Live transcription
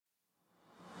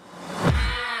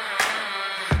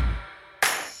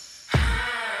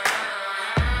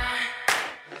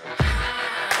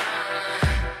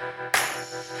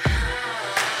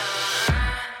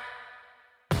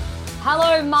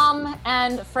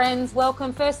and friends,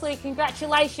 welcome. Firstly,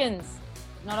 congratulations.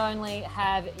 Not only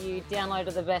have you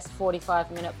downloaded the best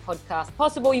 45-minute podcast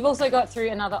possible, you've also got through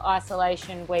another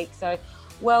isolation week. So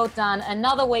well done.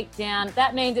 Another week down.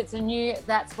 That means it's a new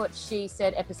That's What She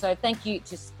Said episode. Thank you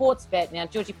to Sportsbet. Now,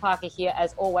 Georgie Parker here,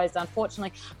 as always,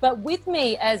 unfortunately. But with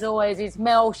me, as always, is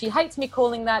Mel. She hates me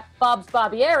calling that Bubs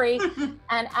Barbieri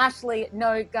and Ashley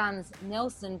No Guns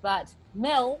Nelson. But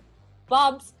Mel,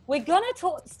 Bubs, we're going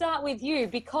to start with you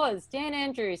because Dan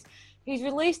Andrews, he's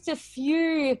released a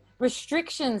few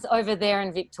restrictions over there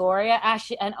in Victoria. Ash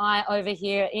and I over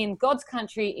here in God's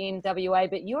country in WA,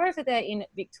 but you're over there in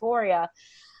Victoria.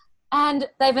 And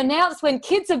they've announced when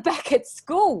kids are back at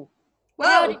school. Whoa.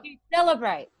 How did you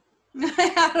celebrate?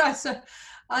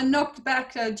 I knocked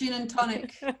back a gin and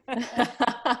tonic.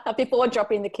 Before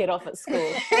dropping the kid off at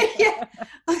school. Yeah,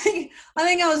 I think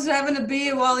I was having a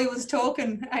beer while he was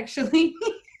talking, actually.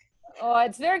 Oh,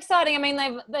 it's very exciting. I mean,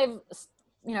 they've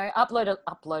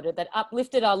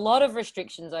uplifted a lot of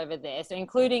restrictions over there. So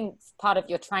including part of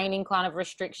your training kind of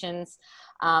restrictions.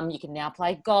 You can now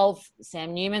play golf.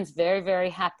 Sam Newman's very, very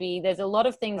happy. There's a lot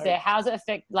of things there. How's it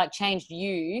changed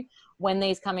you when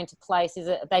these come into place?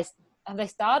 Have they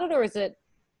started or is it?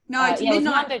 No, it's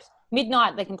midnight.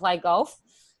 Midnight they can play golf.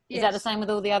 Is Yes. that the same with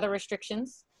all the other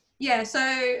restrictions? Yeah,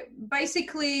 so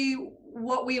basically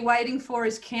what we're waiting for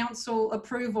is council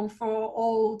approval for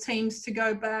all teams to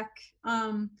go back,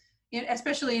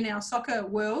 especially in our soccer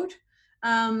world.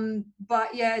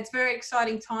 But yeah, it's very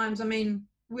exciting times. I mean,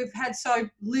 we've had so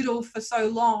little for so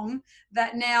long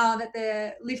that now that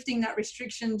they're lifting that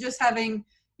restriction, just having,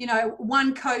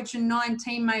 one coach and 9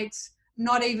 teammates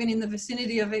not even in the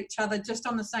vicinity of each other, just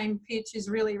on the same pitch is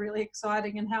really, really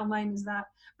exciting. And how lame is that?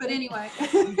 But anyway,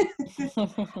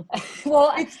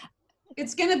 Well,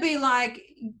 it's going to be like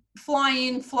fly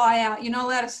in, fly out. You're not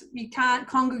allowed to, you can't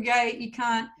congregate, you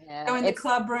can't go in the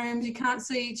club rooms, you can't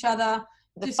see each other.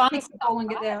 Just kick the ball and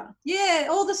get out. Yeah,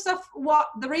 all the stuff.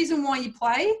 The reason why you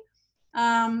play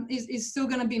is still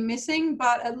going to be missing,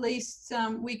 but at least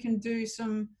we can do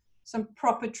some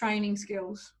proper training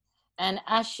skills. And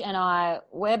Ash and I,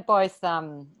 we're both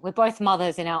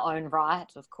mothers in our own right,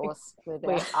 of course.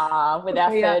 With our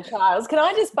third child. Can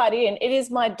I just butt in? It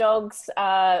is my dog's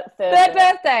third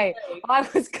birthday. I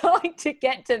was going to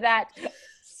get to that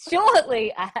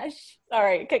shortly, Ash.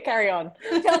 Sorry, carry on.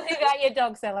 Tell me about your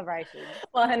dog celebration.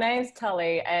 Well, her name's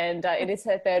Tully, and it is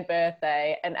her third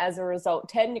birthday. And as a result,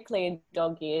 technically in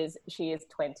dog years, she is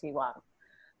 21.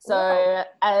 So wow.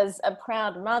 As a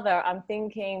proud mother, I'm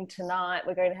thinking tonight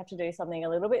we're going to have to do something a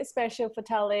little bit special for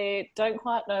Tully. Don't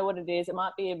quite know what it is. It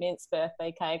might be a minced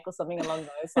birthday cake or something along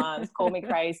those lines. Call me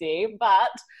crazy. But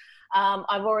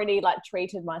I've already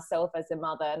treated myself as a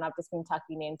mother and I've just been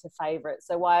tucking into favourites.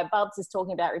 So while Bubs is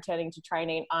talking about returning to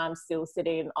training, I'm still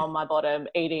sitting on my bottom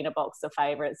eating a box of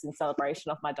favourites in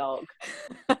celebration of my dog.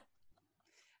 Are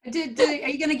you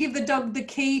going to give the dog the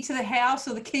key to the house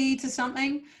or the key to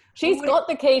something? She's got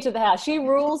the key to the house. She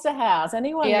rules the house.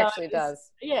 Anyone knows. She actually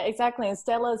does. Yeah, exactly. And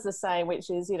Stella's the same, which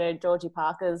is, Georgie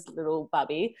Parker's little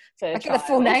bubby. I get the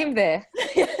full name there.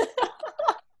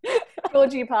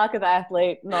 Georgie Parker, the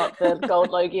athlete, not the Gold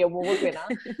Logie Award winner.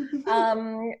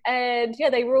 And yeah,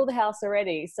 they rule the house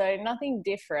already. So nothing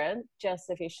different, just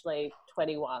officially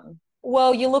 21.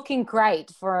 Well, you're looking great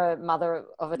for a mother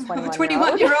of a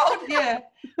 21-year-old. 21-year-old, yeah.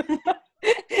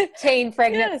 Teen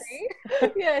pregnancy.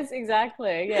 Yes,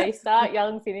 exactly. Yeah, you start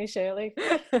young, finish early.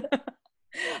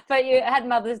 But you had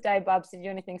Mother's Day, Bubs. Did you do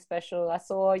anything special? I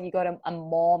saw you got a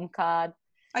mom card.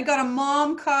 I got a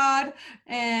mom card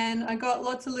and I got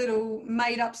lots of little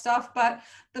made up stuff. But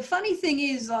the funny thing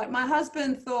is, my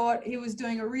husband thought he was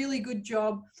doing a really good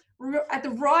job at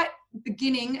the right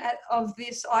beginning of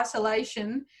this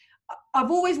isolation.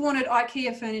 I've always wanted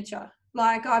IKEA furniture.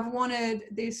 I've wanted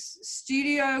this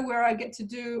studio where I get to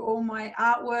do all my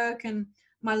artwork and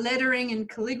my lettering and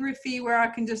calligraphy where I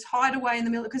can just hide away in the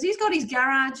middle. Because he's got his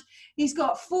garage. He's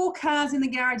got 4 cars in the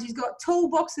garage. He's got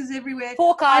toolboxes everywhere.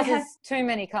 4 cars is too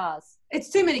many cars. It's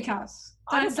too many cars.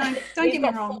 Don't get me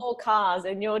wrong. 4 cars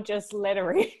and you're just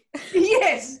lettering.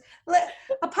 Yes.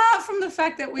 Apart from the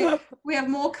fact that we have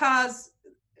more cars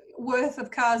worth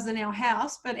of cars than our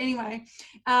house. But anyway,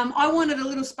 I wanted a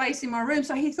little space in my room.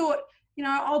 So he thought,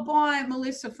 I'll buy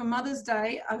Melissa for Mother's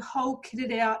Day a whole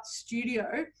kitted out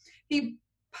studio. He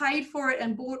paid for it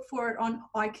and bought for it on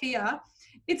IKEA.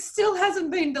 It still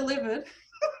hasn't been delivered.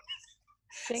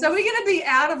 So we're going to be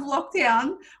out of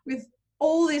lockdown with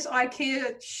all this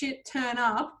IKEA shit turn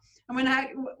up. And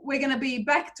we're going to be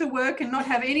back to work and not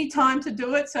have any time to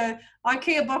do it. So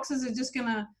IKEA boxes are just going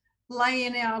to lay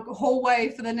in our hallway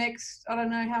for the next, I don't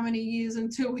know how many years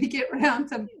until we get around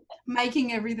to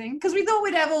making everything. Because we thought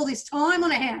we'd have all this time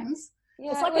on our hands.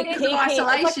 Yeah, it's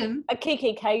like a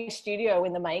Kiki K studio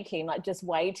in the making, like just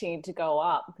waiting to go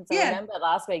up. Because I remember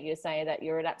last week you were saying that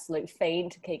you're an absolute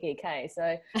fiend to Kiki K.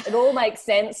 So it all makes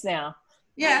sense now.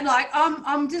 Yeah, like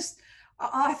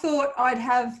I thought I'd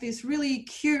have this really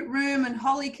cute room and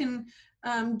Holly can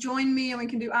join me and we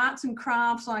can do arts and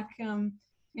crafts like,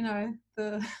 you know,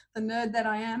 the nerd that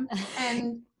I am,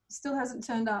 and still hasn't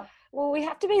turned up. Well, we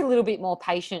have to be a little bit more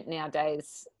patient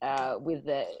nowadays with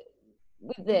the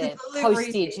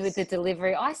postage, with the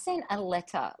delivery. I sent a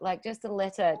letter, like just a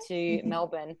letter to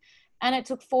Melbourne, and it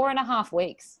took 4.5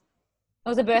 weeks. It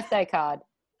was a birthday card.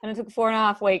 And it took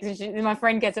 4.5 weeks. And my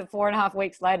friend gets it 4.5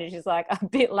 weeks later. She's like, a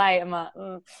bit late. I'm like,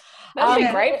 That'd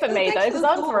be great for me though, because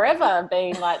I'm forever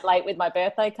being like late with my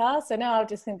birthday card. So now I'm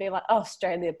just going to be like, oh,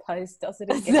 Australia Post does it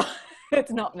again.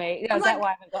 It's not me. Is that why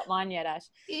I haven't got mine yet, Ash?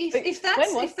 If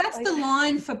that's the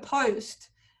line for post,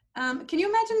 can you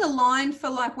imagine the line for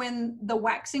like when the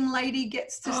waxing lady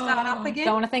gets to start up again?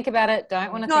 Don't want to think about it.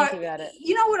 Don't want to think about it.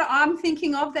 You know what I'm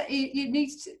thinking of? That you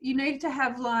need to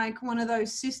have like one of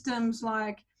those systems,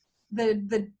 like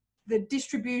the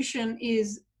distribution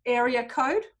is area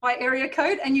code by area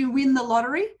code, and you win the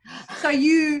lottery. So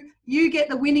you get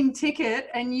the winning ticket,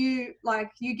 and you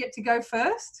get to go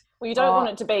first. Well, you don't want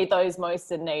it to be those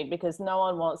most in need, because no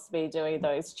one wants to be doing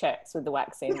those checks with the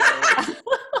waxing.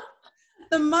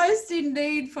 The most in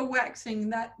need for waxing,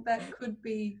 that could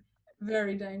be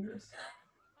very dangerous.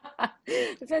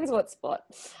 Depends what spot.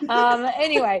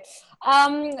 Anyway,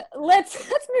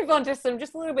 let's move on to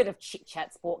just a little bit of chit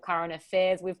chat, sport, current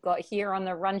affairs we've got here on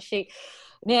the run sheet.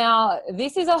 Now,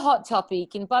 this is a hot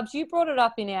topic, and Bubs, you brought it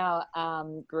up in our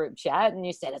group chat, and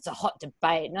you said it's a hot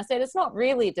debate, and I said it's not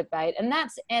really a debate, and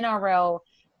that's NRL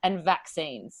and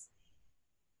vaccines.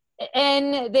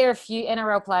 And there are a few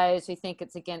NRL players who think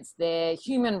it's against their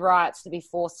human rights to be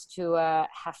forced to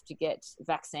have to get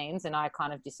vaccines. And I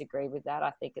kind of disagree with that. I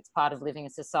think it's part of living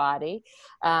in society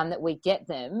that we get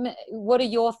them. What are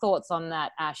your thoughts on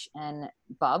that, Ash and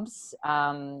Bubs?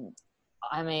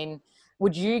 I mean,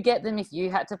 would you get them if you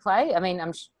had to play? I mean,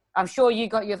 I'm sure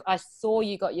I saw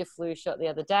you got your flu shot the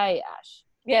other day, Ash.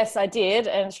 Yes, I did.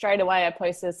 And straight away I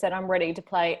posted, said I'm ready to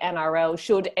play NRL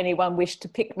should anyone wish to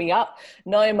pick me up.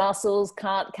 No muscles,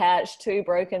 can't catch, 2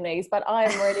 broken knees, but I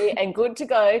am ready and good to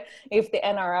go if the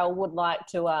NRL would like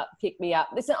to pick me up.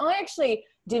 Listen, I actually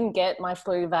didn't get my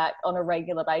flu vac on a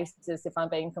regular basis, if I'm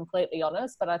being completely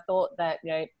honest, but I thought that, you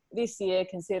know, this year,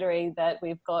 considering that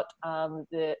we've got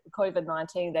the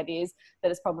COVID-19, that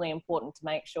it's probably important to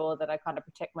make sure that I kind of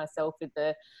protect myself with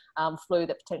the flu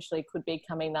that potentially could be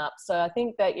coming up. So I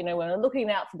think that, you know, when we're looking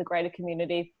out for the greater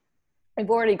community, we've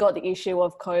already got the issue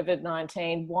of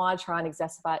COVID-19. Why try and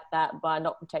exacerbate that by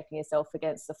not protecting yourself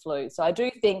against the flu? So I do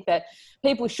think that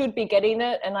people should be getting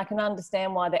it, and I can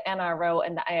understand why the NRL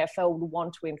and the AFL would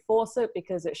want to enforce it,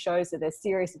 because it shows that they're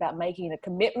serious about making a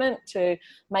commitment to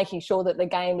making sure that the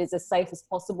game is as safe as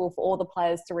possible for all the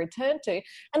players to return to.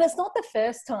 And it's not the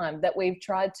first time that we've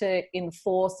tried to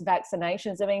enforce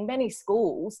vaccinations. I mean, many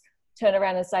schools turn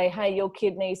around and say, hey, your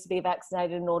kid needs to be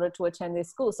vaccinated in order to attend this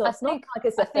school. So it's not like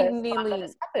it's the first time that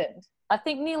it's happened. I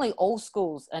think nearly all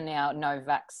schools are now no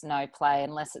vax, no play,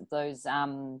 unless it's those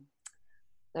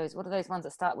what are those ones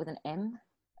that start with an M?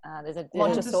 There's a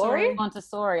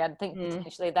Montessori. I think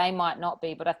potentially they might not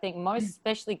be, but I think most,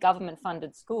 especially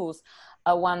government-funded schools,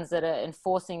 are ones that are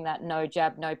enforcing that no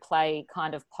jab, no play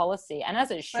kind of policy, and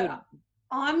as it should.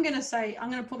 I'm going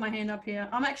to put my hand up here.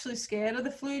 I'm actually scared of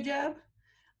the flu jab.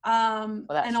 And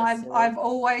I've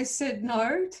always said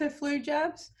no to flu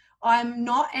jabs. I'm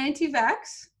not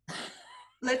anti-vax.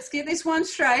 Let's get this one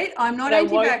straight. I'm not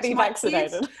anti-vax. Won't be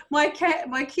vaccinated.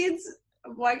 My kids,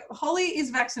 like Holly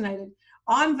is vaccinated.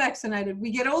 I'm vaccinated.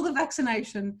 We get all the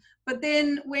vaccination. But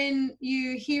then when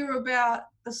you hear about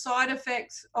the side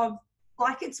effects of,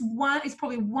 like, it's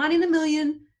probably 1 in a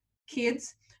million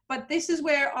kids. But this is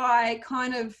where I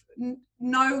kind of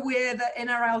know where the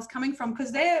NRL is coming from,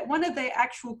 because they're one of their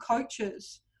actual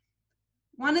coaches.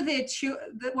 One of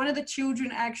the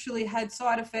children actually had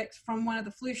side effects from one of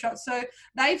the flu shots, so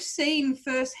they've seen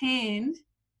firsthand.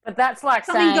 But that's like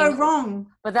something go wrong.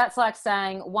 But that's like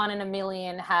saying 1 in a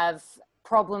million have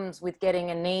problems with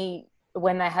getting a knee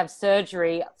when they have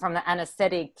surgery from the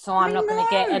anaesthetic. So I'm not going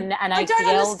to get an ACL I don't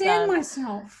understand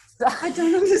myself. I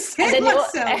don't understand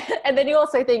myself. And then you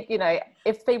also think, you know,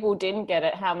 if people didn't get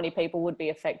it, how many people would be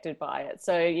affected by it?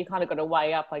 So you kind of got to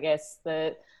weigh up, I guess,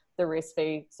 the risk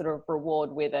fee sort of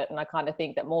reward with it. And I kind of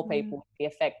think that more people would be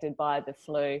affected by the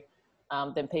flu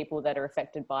than people that are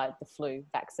affected by the flu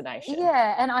vaccination.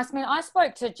 Yeah, and I mean, I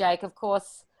spoke to Jake, of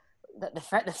course.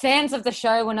 The fans of the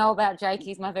show will know about Jake.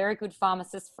 He's my very good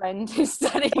pharmacist friend who's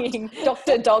studying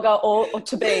Dr. Dogger or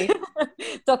to be.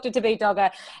 Dr. To be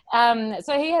Dogger.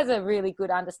 So he has a really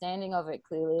good understanding of it,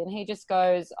 clearly. And he just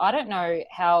goes, I don't know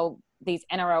how these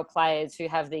NRL players who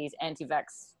have these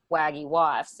anti-vax waggy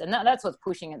wives, and that's what's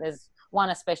pushing it. There's one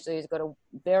especially who's got a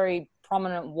very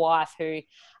prominent wife who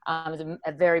is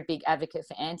a very big advocate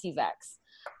for anti-vax.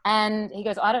 And he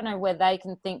goes, I don't know where they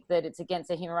can think that it's against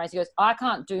their human rights. He goes, I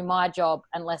can't do my job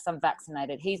unless I'm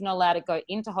vaccinated. He's not allowed to go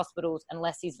into hospitals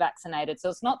unless he's vaccinated. So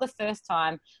it's not the first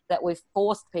time that we've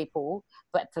forced people,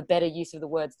 but for better use of the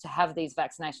words, to have these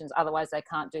vaccinations. Otherwise, they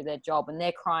can't do their job. And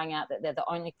they're crying out that they're the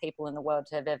only people in the world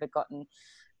to have ever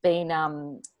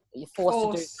been you're forced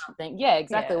to do something. Yeah,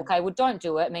 exactly. Yeah. Okay, well, don't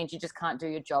do it. It means you just can't do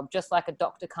your job. Just like a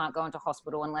doctor can't go into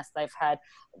hospital unless they've had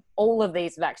all of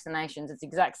these vaccinations. It's the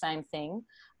exact same thing.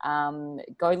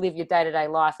 Go live your day-to-day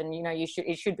life, and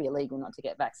it should be illegal not to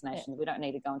get vaccinations. Yeah. We don't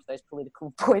need to go into those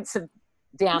political points of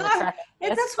down the track.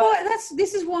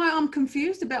 This is why I'm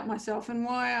confused about myself and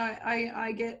why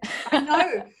I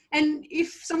know. And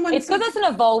if someone, it's because it's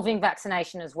an evolving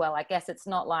vaccination as well. I guess it's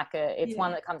not like it's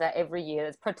one that comes out every year.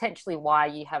 It's potentially why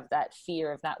you have that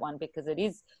fear of that one, because it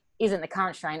isn't the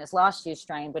current strain, it's last year's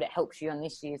strain, but it helps you on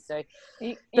this year. So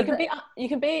you can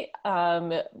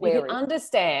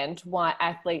understand why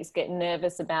athletes get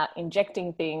nervous about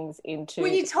injecting things into,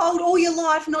 when you're told all your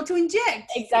life not to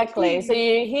inject. Exactly. So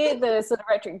you hear the sort of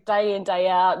rhetoric day in, day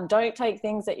out, and don't take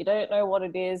things that you don't know what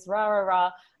it is, rah, rah,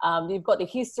 rah. You've got the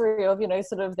history of,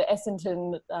 sort of the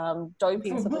Essendon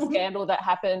doping sort of scandal that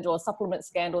happened, or supplement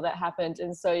scandal that happened.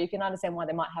 And so you can understand why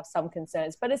they might have some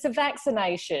concerns, but it's a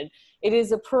vaccination. It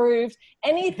is approved.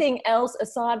 Anything else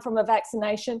aside from a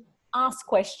vaccination, ask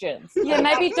questions. Yeah,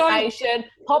 maybe don't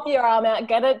pop your arm out,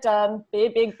 get it done, be a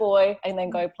big boy, and then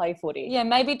go play footy. Yeah,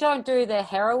 maybe don't do the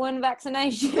heroin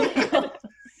vaccination.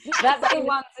 That's the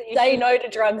ones that you say no to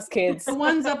drugs, kids. The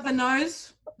ones up the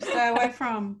nose, stay away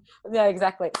from. Yeah,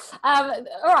 exactly. All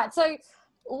right, so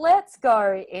let's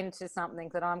go into something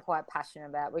that I'm quite passionate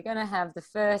about. We're going to have the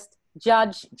first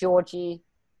Judge Georgie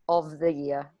of the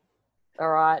year.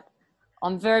 All right.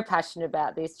 I'm very passionate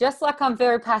about this, just like I'm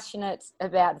very passionate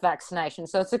about vaccination.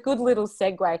 So it's a good little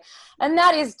segue. And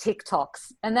that is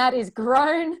TikToks. And that is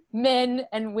grown men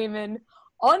and women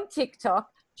on TikTok.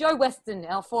 Jo Weston,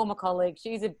 our former colleague,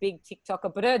 she's a big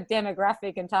TikToker, but her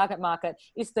demographic and target market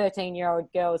is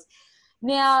 13-year-old girls.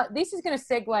 Now, this is going to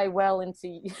segue well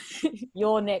into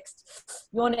your next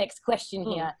question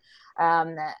here,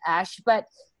 Ash. But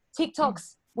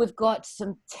TikToks, we've got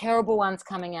some terrible ones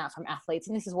coming out from athletes,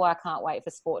 and this is why I can't wait for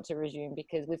sport to resume,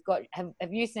 because we've got.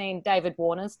 Have you seen David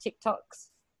Warner's TikToks?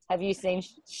 Have you seen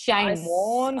Shane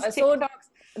Warne's TikToks?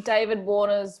 David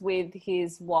Warner's with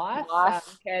his wife.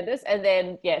 Candice, and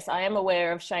then yes, I am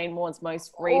aware of Shane Warne's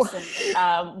most recent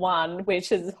one, which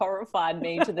has horrified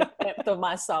me to the depth of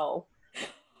my soul.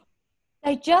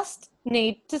 They just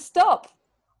need to stop.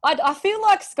 I feel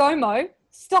like ScoMo,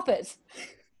 stop it.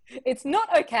 It's not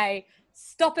okay.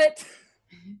 Stop it.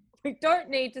 We don't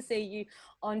need to see you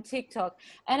on TikTok.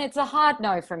 And it's a hard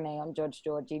no from me on Judge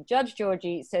Georgie. Judge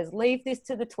Georgie says, leave this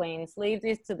to the tweens, leave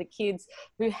this to the kids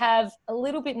who have a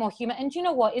little bit more humor. And you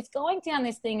know what? It's going down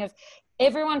this thing of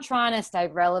everyone trying to stay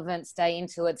relevant, stay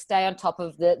into it, stay on top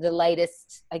of the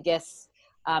latest, I guess,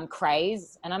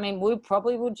 craze. And I mean, we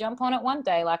probably will jump on it one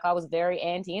day. Like, I was very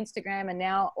anti-Instagram and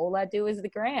now all I do is the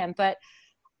gram. But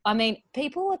I mean,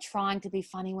 people are trying to be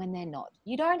funny when they're not.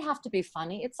 You don't have to be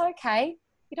funny. It's okay.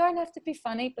 You don't have to be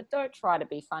funny, but don't try to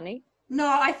be funny. No,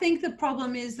 I think the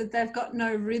problem is that they've got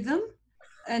no rhythm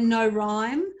and no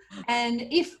rhyme. And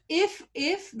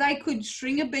if they could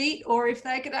string a beat, or if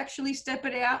they could actually step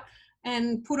it out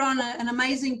and put on an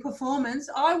amazing performance,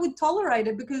 I would tolerate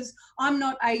it, because I'm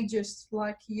not ageist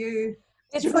like you.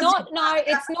 It's not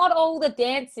all the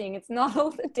dancing. It's not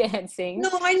all the dancing. No,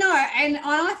 I know. And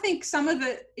I think some of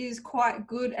it is quite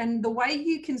good. And the way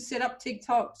you can set up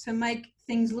TikTok to make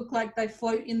things look like they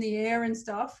float in the air and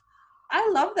stuff, I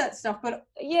love that stuff. But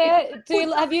yeah,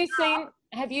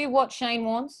 have you watched Shane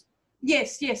Warne's?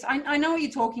 Yes. I know what you're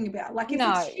talking about. Like, if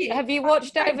it's shit, have you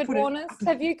watched David Warner's?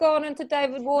 Have you gone into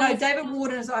David Warner's? No, David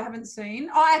Warner's I haven't seen.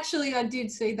 I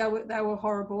did see. They were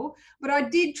horrible. But I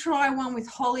did try one with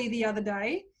Holly the other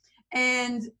day,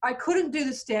 and I couldn't do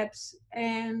the steps.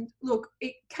 And look,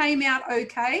 it came out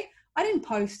okay. I didn't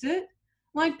post it.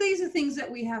 Like, these are things that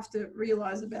we have to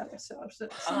realize about ourselves.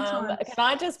 That sometimes... Can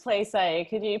I just please say,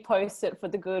 could you post it for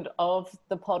the good of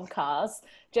the podcast,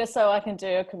 just so I can do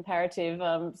a comparative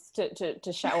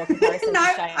to show a comparison? No,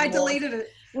 to Shane I Warne. deleted it.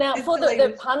 Now, It's for the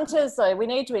deleted. punters, though, we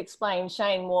need to explain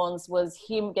Shane Warne's was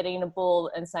him getting a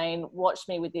ball and saying, watch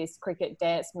me with this cricket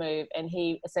dance move, and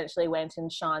he essentially went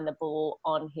and shined the ball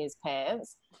on his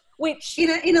pants, which...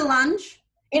 In a lunge.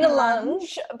 In a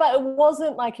lunge, but it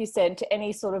wasn't, like you said, to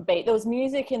any sort of beat. There was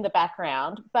music in the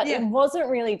background, but it wasn't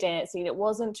really dancing. It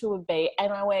wasn't to a beat.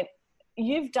 And I went,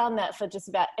 you've done that for just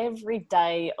about every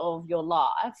day of your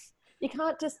life. You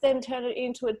can't just then turn it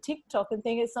into a TikTok and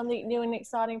think it's something new and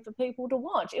exciting for people to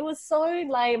watch. It was so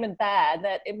lame and bad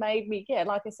that it made me,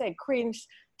 like I said, cringe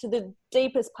to the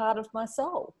deepest part of my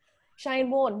soul. Shane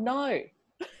Warne, no.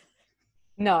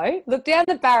 No. Look down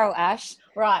the barrel, Ash.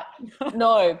 Right.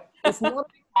 No. It's not okay.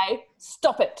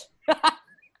 Stop it.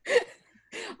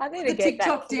 I need The to get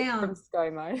TikTok that down. from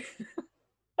ScoMo.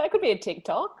 That could be a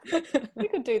TikTok. We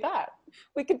could do that.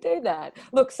 We could do that.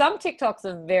 Look, some TikToks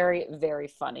are very, very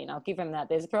funny, and I'll give him that.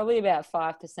 There's probably about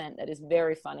 5% that is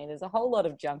very funny. There's a whole lot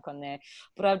of junk on there,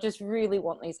 but I just really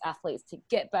want these athletes to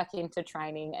get back into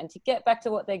training and to get back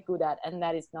to what they're good at, and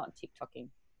that is not TikToking.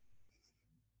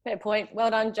 Fair point.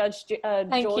 Well done, Judge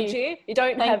Georgie. You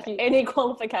don't Thank have you. any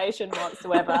qualification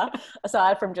whatsoever,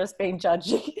 aside from just being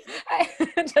judgy.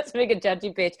 Just being a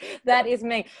judgy bitch. That is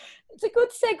me. It's a good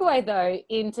segue, though,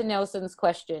 into Nelson's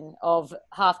question of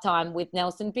halftime with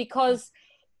Nelson, because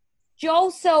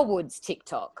Joel Selwood's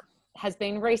TikTok has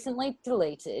been recently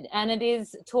deleted, and it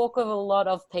is talk of a lot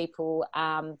of people.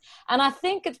 And I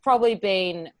think it's probably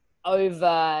been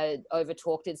over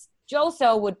talked. It's Joel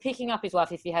Selwood picking up his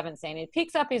wife, if you haven't seen it,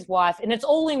 picks up his wife, and it's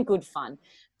all in good fun.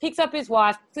 Picks up his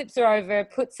wife, flips her over,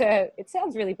 puts her, it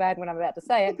sounds really bad when I'm about to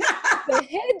say it, her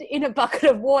head in a bucket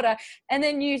of water, and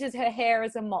then uses her hair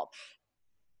as a mop.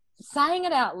 Saying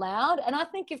it out loud, and I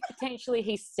think if potentially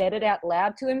he said it out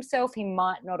loud to himself, he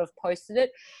might not have posted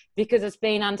it, because it's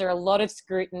been under a lot of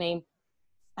scrutiny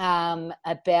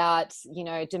about,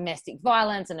 domestic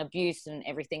violence and abuse and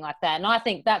everything like that. And I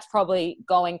think that's probably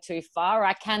going too far.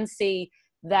 I can see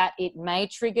that it may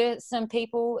trigger some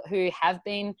people who have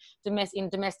been in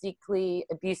domestically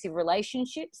abusive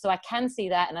relationships. So I can see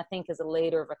that. And I think as a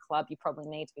leader of a club, you probably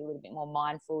need to be a little bit more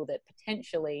mindful that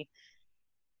potentially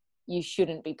you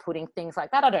shouldn't be putting things like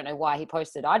that. I don't know why he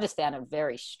posted. I just found it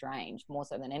very strange, more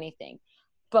so than anything.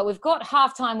 But we've got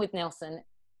halftime with Nelson.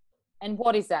 And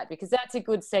what is that? Because that's a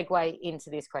good segue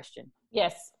into this question.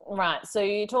 Yes, right. So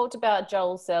you talked about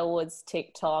Joel Selwood's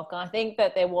TikTok. I think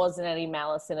that there wasn't any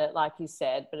malice in it, like you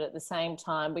said, but at the same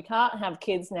time, we can't have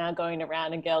kids now going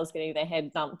around and girls getting their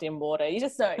head dumped in water. You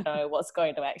just don't know what's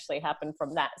going to actually happen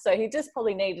from that. So he just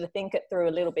probably needed to think it through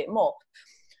a little bit more.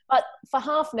 But for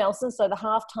half Nelson, so the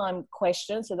halftime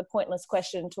question, so the pointless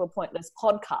question to a pointless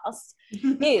podcast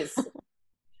is,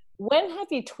 when have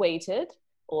you tweeted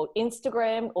or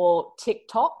Instagram or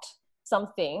TikToked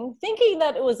something thinking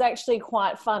that it was actually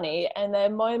quite funny, and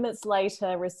then moments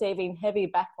later receiving heavy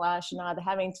backlash and either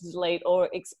having to delete or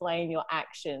explain your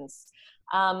actions?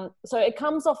 So it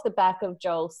comes off the back of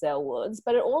Joel Selwood's,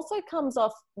 but it also comes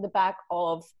off the back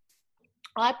of,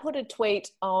 I put a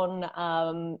tweet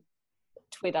on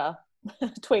Twitter the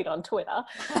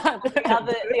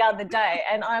other day,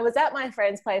 and I was at my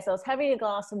friend's place. I was having a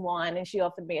glass of wine and she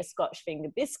offered me a Scotch finger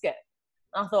biscuit.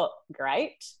 I thought,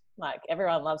 great, like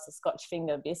everyone loves a Scotch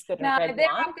finger biscuit and red wine.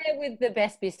 They're up there with the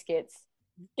best biscuits.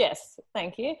 Yes,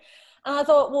 thank you. And I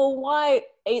thought, well, why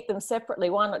eat them separately?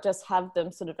 Why not just have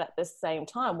them sort of at the same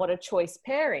time? What a choice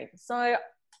pairing. So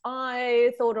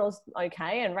I thought it was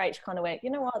okay, and Rach kind of went, you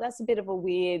know what, that's a bit of a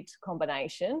weird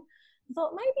combination. I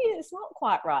thought maybe it's not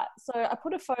quite right. So I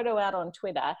put a photo out on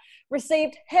Twitter,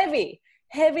 received heavy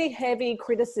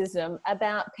criticism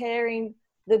about pairing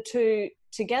the two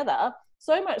together.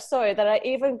 So much so that I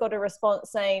even got a response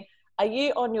saying, are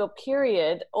you on your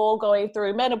period or going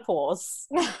through menopause?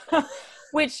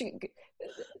 Which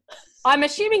I'm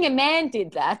assuming a man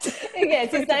did that.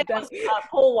 Yes, his name was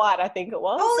Paul White, I think it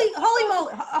was. Holy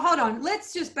moly. Hold on.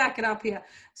 Let's just back it up here.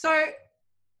 So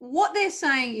what they're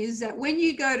saying is that when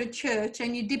you go to church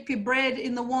and you dip your bread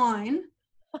in the wine...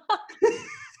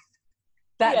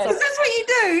 That's what you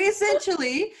do,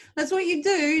 essentially. That's what you do,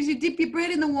 is you dip your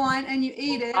bread in the wine and you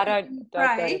eat it. I don't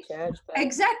go to church. But...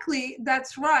 Exactly,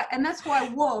 that's right. And that's why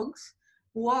wogs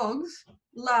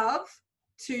love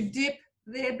to dip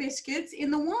their biscuits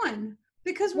in the wine.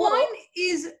 Because wine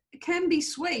can be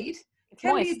sweet,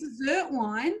 can be a dessert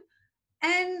wine,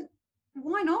 and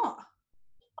why not?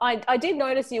 I did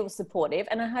notice you were supportive,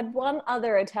 and I had one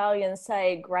other Italian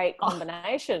say great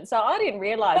combination. So I didn't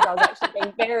realise I was actually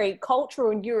being very cultural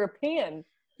and European.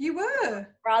 You were.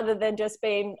 Rather than just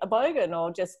being a bogan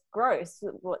or just gross,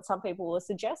 what some people were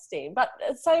suggesting. But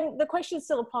so the question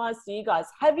still applies to you guys.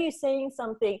 Have you seen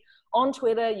something on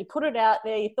Twitter, you put it out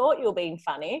there, you thought you were being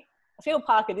funny? I feel,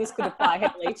 Parker, this could apply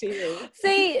heavily to you.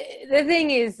 See, the thing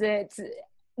is that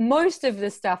most of the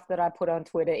stuff that I put on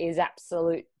Twitter is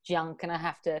absolute junk, and I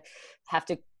have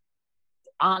to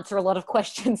answer a lot of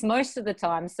questions most of the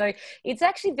time. So it's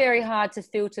actually very hard to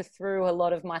filter through a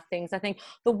lot of my things. I think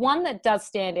the one that does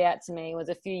stand out to me was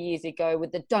a few years ago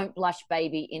with the "Don't Blush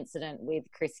Baby" incident with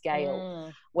Chris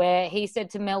Gayle, where he said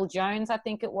to Mel Jones, I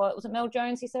think it was it Mel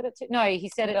Jones he said it to? No, he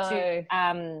said it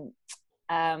to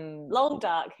long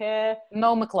dark hair,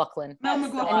 Mel McLaughlin. Mel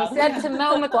McLaughlin. And he said to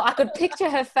Mel McLaughlin, I could picture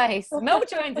her face. Mel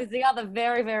Jones is the other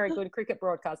very, very good cricket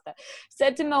broadcaster.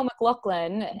 Said to Mel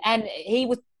McLaughlin, and he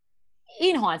was,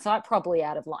 in hindsight, probably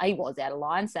out of line. He was out of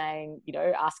line, saying, you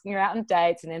know, asking her out on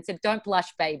dates, and then said, "Don't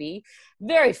blush, baby."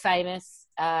 Very famous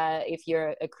if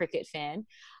you're a cricket fan.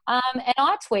 And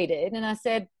I tweeted and I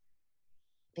said,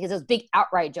 because there was big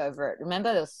outrage over it.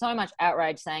 Remember, there was so much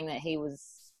outrage saying that he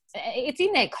was, it's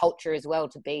in their culture as well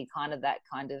to be kind of that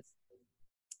kind of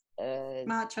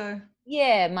macho.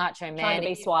 Yeah, macho man. Trying to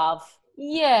be suave.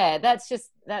 Yeah, that's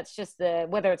just the,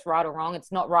 whether it's right or wrong,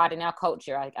 it's not right in our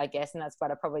culture, I guess, and that's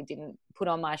what I probably didn't put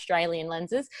on my Australian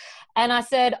lenses. And I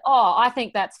said, I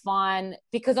think that's fine,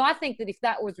 because I think that if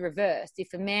that was reversed,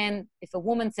 if a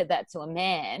woman said that to a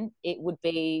man, it would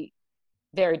be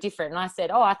very different. And I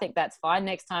said, I think that's fine.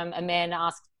 Next time a man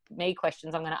asks me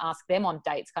questions, I'm going to ask them on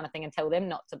dates, kind of thing, and tell them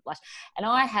not to blush. And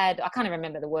I can't even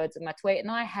remember the words of my tweet,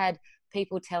 and I had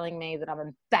people telling me that I'm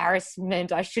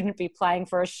embarrassment, I shouldn't be playing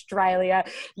for Australia,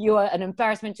 you are an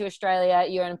embarrassment to Australia,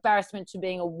 you're an embarrassment to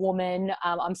being a woman,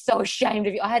 I'm so ashamed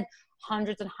of you. I had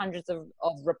hundreds and hundreds of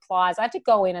replies. I had to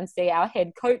go in and see our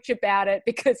head coach about it,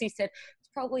 because he said it's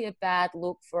probably a bad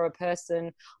look for a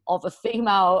person of a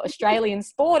female Australian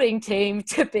sporting team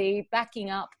to be backing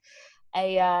up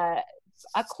a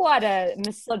quite a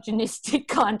misogynistic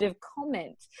kind of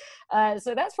comment.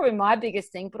 So that's probably my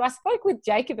biggest thing. But I spoke with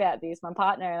Jake about this, my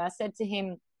partner, and I said to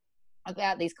him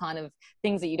about these kind of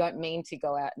things that you don't mean to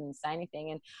go out and say anything.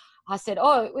 And I said,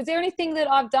 was there anything that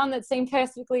I've done that seemed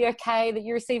perfectly okay that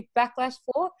you received backlash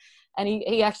for? And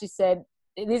he actually said,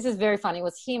 this is very funny. It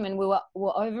was him, and we were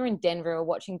over in Denver, we were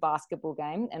watching basketball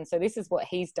game. And so this is what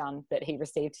he's done that he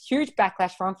received huge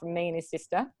backlash from me and his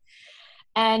sister.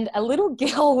 And a little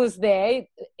girl was there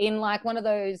in like one of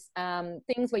those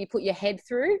things where you put your head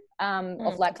through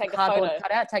of like cardboard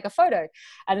cutout, take a photo.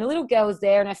 And the little girl was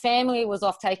there, and her family was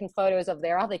off taking photos of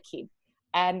their other kid.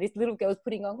 And this little girl was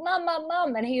putting on, "Mum, mum,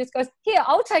 mum." And he just goes, "Here,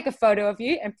 I'll take a photo of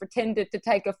you," and pretended to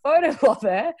take a photo of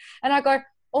her. And I go,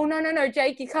 "Oh, no,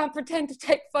 Jake, you can't pretend to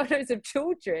take photos of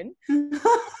children."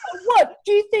 What?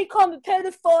 Do you think I'm a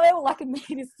pedophile? Like, me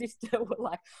and his sister were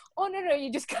like, "Oh, no,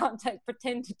 you just can't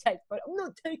pretend to take photos. I'm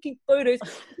not taking photos,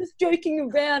 I'm just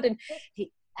joking around." And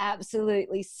he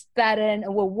absolutely spat in,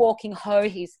 and we're walking home.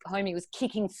 He was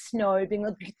kicking snow, being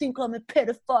like, "You think I'm a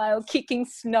pedophile?" Kicking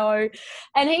snow.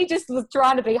 And he just was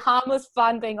trying to be harmless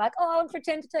fun, being like, "I'm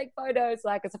pretend to take photos,"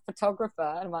 like as a photographer.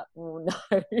 And I'm like, "Oh,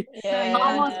 no." Yeah.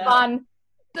 Harmless fun.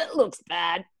 That looks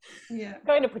bad. Yeah.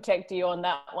 Going to protect you on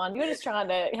that one. You're just trying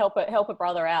to help a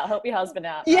brother out, help your husband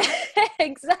out. Yeah,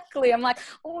 exactly. I'm like,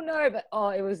 "Oh no," but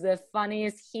it was the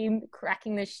funniest, him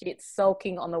cracking the shit,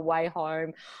 sulking on the way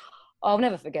home. I'll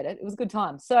never forget it. It was a good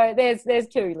time. So there's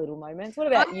two little moments. What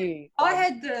about you? I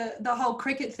had the whole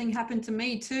cricket thing happen to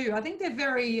me too. I think they're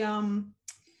very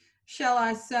shall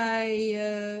I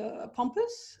say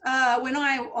pompous. When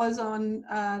I was on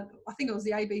I think it was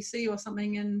the ABC or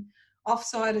something, and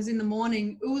Offsiders in the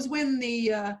morning, it was when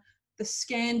the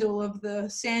scandal of the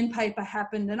sandpaper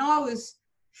happened, and I was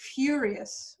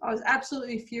furious. I was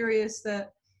absolutely furious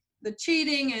that the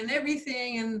cheating and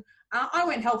everything, and I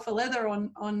went hell for leather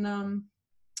on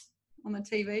the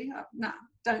TV.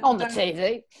 Don't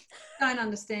TV. Don't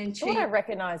understand cheating. I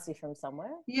recognise you from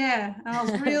somewhere. Yeah, and I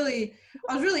was really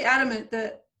adamant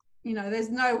that, you know, there's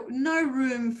no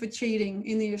room for cheating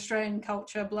in the Australian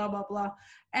culture, blah, blah, blah.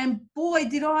 And boy,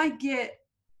 did I get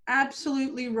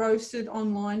absolutely roasted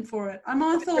online for it. I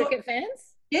thought, cricket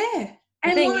fans? Yeah.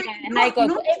 And they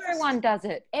go, everyone does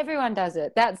it. Everyone does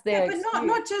it. That's their excuse.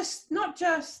 But not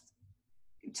just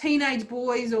teenage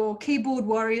boys or keyboard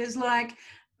warriors, like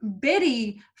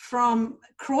Betty from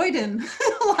Croydon.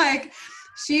 Like,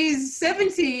 she's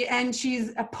 70 and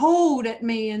she's appalled at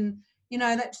me, and, you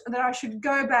know, that I should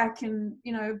go back and,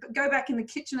 you know, go back in the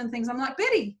kitchen and things. I'm like,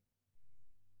 Betty,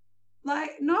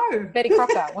 Like, no. Betty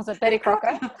Crocker. Was it Betty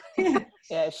Crocker? Yeah.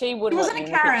 Yeah, she would. She wasn't a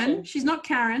Karen. She's not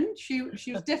Karen. She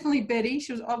was definitely Betty.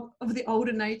 She was of the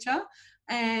older nature.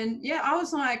 And yeah, I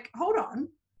was like, hold on.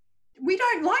 We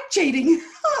don't like cheating.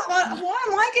 Why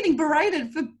am I getting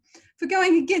berated for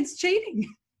going against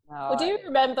cheating? Well, do you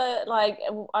remember, like,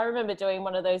 I remember doing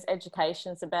one of those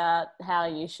educations about how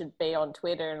you should be on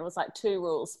Twitter, and it was like 2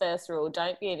 rules. First rule,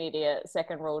 don't be an idiot.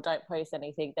 Second rule, don't post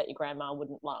anything that your grandma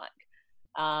wouldn't like.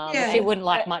 She wouldn't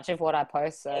like much of what I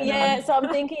post. So. Yeah, so I'm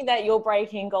thinking that you're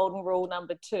breaking golden rule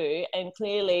number 2, and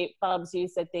clearly, Bubs, you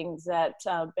said things that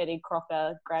Betty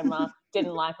Crocker, grandma,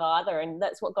 didn't like either, and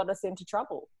that's what got us into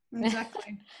trouble.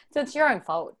 Exactly. So it's your own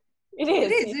fault. It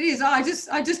is. It is. I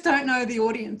just don't know the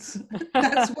audience.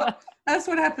 That's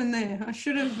what happened there. I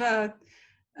should have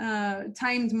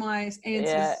tamed my answers.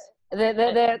 Yeah.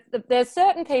 There's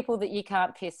certain people that you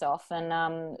can't piss off,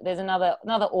 and there's another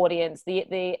audience,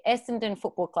 the Essendon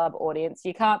Football Club audience.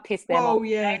 You can't piss them off.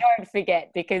 Yeah. They don't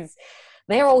forget, because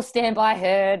they're all standby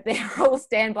herd. They're all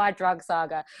standby drug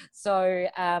saga. So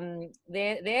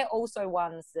they're also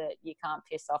ones that you can't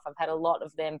piss off. I've had a lot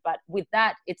of them, but with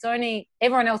that, it's only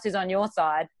everyone else is on your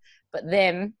side, but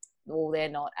them, well, they're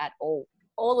not at all.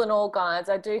 All in all, guys,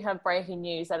 I do have breaking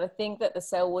news that I think that the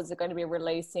Selwoods are going to be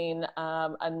releasing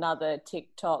another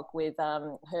TikTok with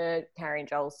her carrying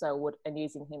Joel Selwood and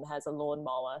using him as a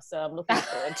lawnmower. So I'm looking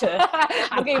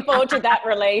forward to that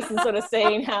release and sort of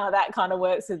seeing how that kind of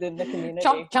works within the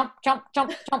community. Jump.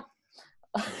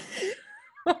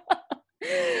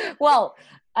 Well,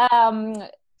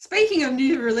 Speaking of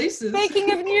new releases,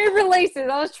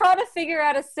 I was trying to figure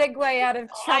out a segue out of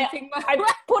jumping. I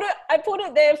put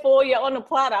it there for you on a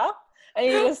platter, and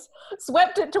you just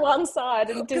swept it to one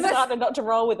side and decided not to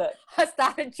roll with it. I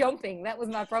started jumping. That was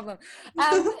my problem.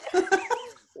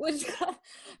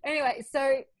 Anyway,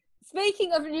 so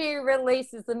speaking of new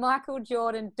releases, the Michael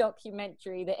Jordan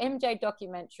documentary, the MJ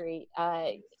documentary,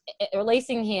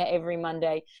 releasing here every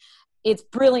Monday. It's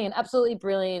brilliant, absolutely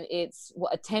brilliant. It's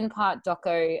a 10-part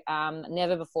doco,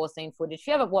 never before seen footage. If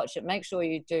you haven't watched it, make sure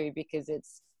you do, because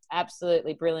it's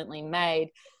absolutely brilliantly made.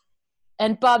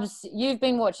 And Bubs, you've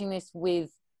been watching this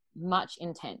with much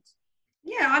intent.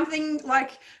 Yeah, I'm thinking,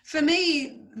 like, for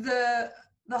me, the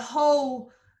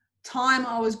whole time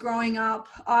I was growing up,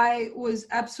 I was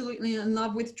absolutely in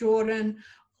love with Jordan,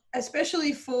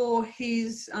 especially for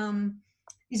his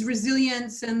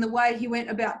resilience and the way he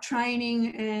went about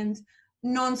training and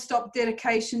non-stop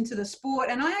dedication to the sport.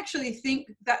 And I actually think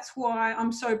that's why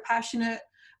I'm so passionate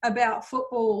about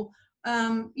football.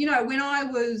 When I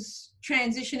was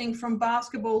transitioning from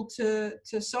basketball to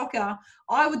soccer,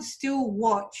 I would still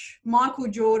watch Michael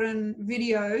Jordan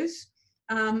videos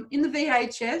in the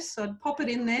VHS. I'd pop it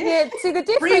in there. Yeah, see the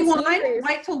difference. Rewind,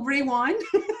 wait till rewind.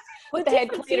 Put the head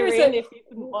cleaner in if you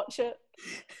couldn't watch it.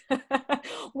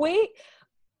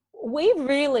 We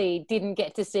really didn't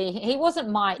get to see. He wasn't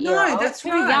my era. No, that's too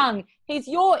young. He's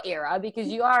your era, because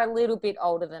you are a little bit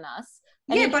older than us.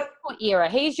 And yeah, but your era.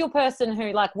 He's your person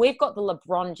who, like, we've got the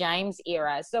LeBron James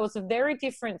era, so it's a very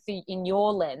different in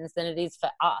your lens than it is for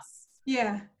us.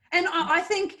 Yeah, and I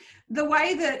think the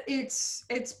way that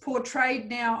it's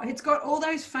portrayed now, it's got all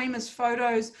those famous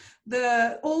photos,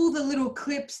 all the little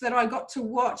clips that I got to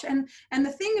watch, and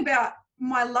the thing about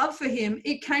my love for him,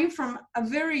 it came from a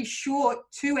very short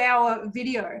 2-hour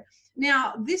video.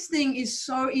 Now, this thing is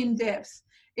so in-depth.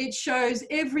 It shows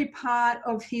every part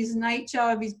of his nature,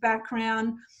 of his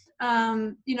background.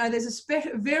 There's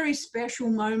a very special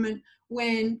moment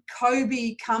when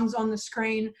Kobe comes on the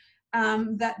screen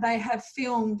that they have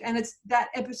filmed, and that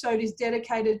episode is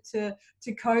dedicated to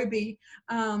Kobe.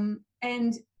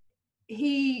 And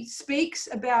he speaks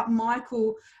about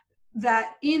Michael,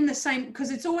 that in the same,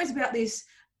 because it's always about this,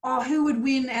 who would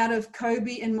win out of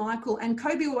Kobe and Michael? And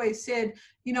Kobe always said,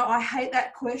 I hate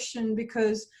that question,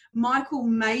 because Michael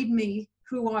made me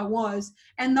who I was.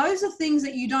 And those are things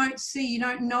that you don't see, you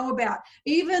don't know about.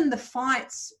 Even the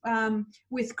fights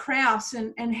with Krause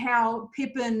and how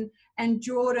Pippen and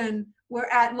Jordan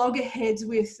were at loggerheads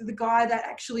with the guy that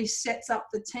actually sets up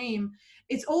the team.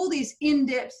 It's all this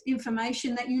in-depth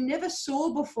information that you never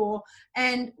saw before,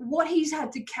 and what he's had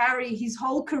to carry his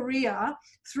whole career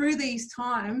through these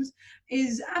times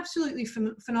is absolutely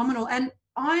phenomenal. And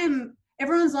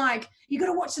everyone's like, you got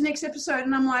to watch the next episode.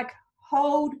 And I'm like,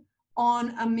 hold on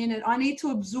a minute. I need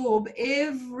to absorb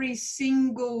every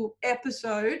single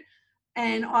episode,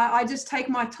 and I just take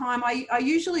my time. I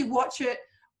usually watch it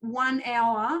 1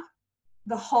 hour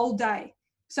the whole day,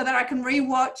 so that I can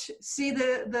rewatch, see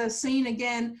the scene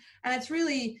again. And it's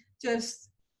really just,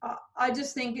 I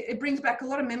just think it brings back a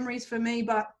lot of memories for me.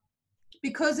 But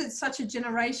because it's such a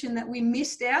generation that we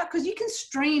missed out, because you can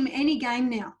stream any game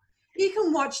now. You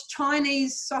can watch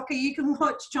Chinese soccer, you can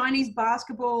watch Chinese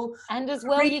basketball, and as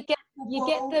well you get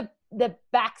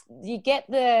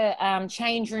the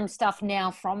change room stuff now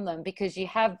from them, because you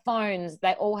have phones,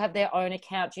 they all have their own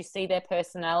accounts, you see their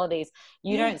personalities.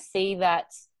 You don't see that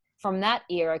from that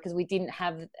era because we didn't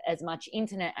have as much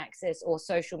internet access or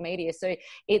social media. So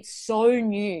it's so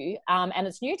new, and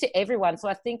it's new to everyone. So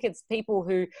I think it's people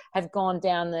who have gone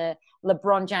down the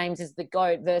LeBron James is the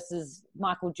GOAT versus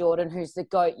Michael Jordan, who's the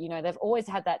GOAT. You know, they've always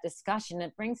had that discussion.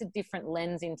 It brings a different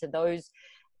lens into those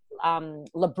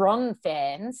LeBron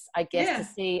fans, I guess, to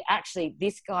see actually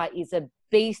this guy is a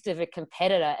beast of a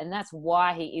competitor, and that's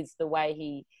why he is the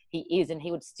way he is, and he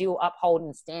would still uphold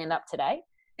and stand up today.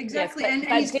 Exactly. Yes, and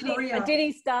his career. Did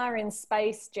he star in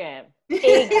Space Jam?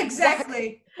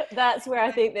 Exactly. That's where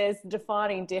I think there's a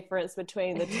defining difference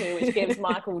between the two, which gives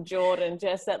Michael Jordan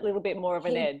just that little bit more of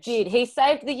an edge. He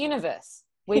saved the universe.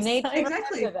 We need to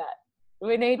remember that.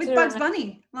 We need with to Bugs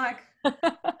Bunny, like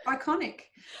iconic.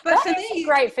 But for me, a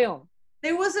great film.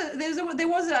 There was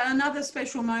another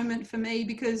special moment for me,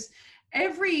 because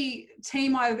every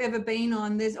team I've ever been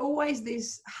on, there's always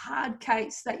this hard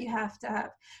case that you have to have.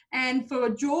 And for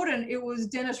Jordan, it was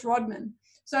Dennis Rodman.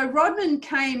 So Rodman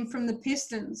came from the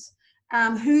Pistons,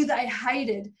 who they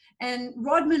hated. And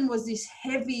Rodman was this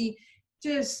heavy,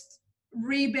 just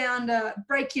rebounder,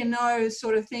 break your nose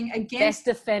sort of thing against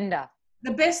the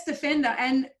best defender.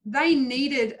 And they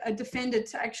needed a defender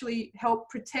to actually help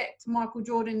protect Michael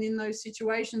Jordan in those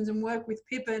situations and work with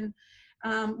Pippen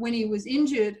when he was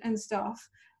injured and stuff.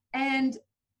 And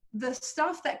the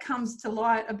stuff that comes to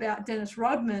light about Dennis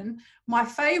Rodman, my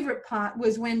favorite part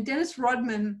was when Dennis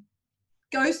Rodman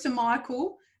goes to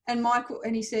Michael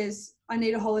and he says, I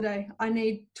need a holiday. I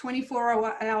need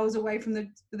 24 hours away from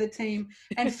the team.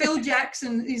 And Phil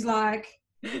Jackson is like,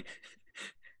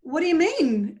 what do you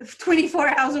mean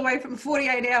 24 hours away from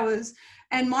 48 hours?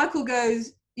 And Michael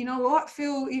goes, you know what,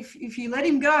 Phil, if you let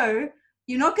him go,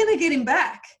 you're not going to get him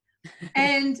back.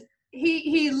 And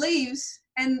he leaves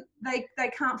and they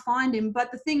can't find him.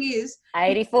 But the thing is,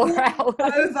 84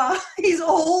 hours. He's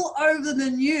all over the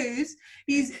news.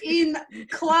 He's in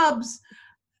clubs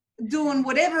doing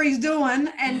whatever he's doing,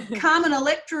 and Carmen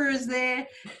Electra is there,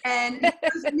 and he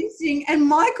goes missing, and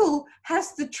Michael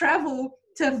has to travel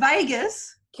to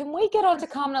Vegas. Can we get on to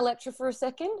Carmen Electra for a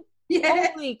second? Yeah.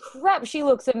 Holy crap, she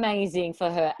looks amazing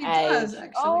for her age. Does,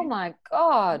 actually. Oh my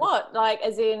God. What, like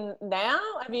as in now?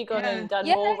 Have you gone and done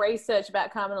more research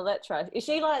about Carmen Electra? Is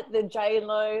she like the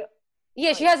J-Lo?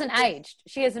 Yeah, she hasn't aged.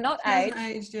 She has not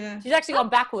aged. Yeah. She's actually gone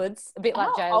backwards, a bit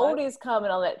like J-Lo. How old is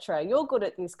Carmen Electra? You're good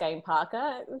at this game,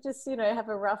 Parker. Just, have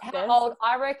a rough guess. How old?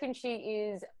 I reckon she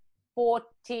is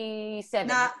 47.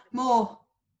 Nah, more.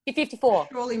 She's 54.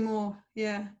 Surely more,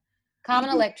 yeah.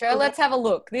 Carmen Electra, let's have a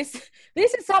look. This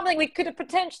is something we could have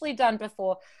potentially done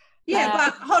before. Yeah,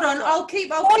 but hold on, I'll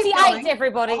keep 48,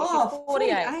 everybody. Oh,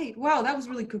 48. Wow, that was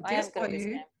really good guess by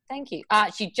you. Thank you.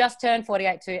 She just turned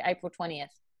 48 to April 20th.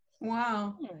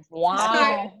 Wow.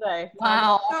 Wow.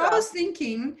 Wow. So I was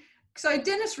thinking, so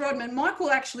Dennis Rodman, Michael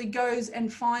actually goes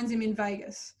and finds him in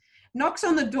Vegas, knocks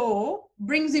on the door,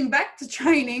 brings him back to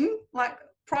training, like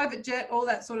private jet, all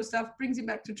that sort of stuff, brings him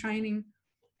back to training.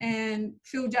 And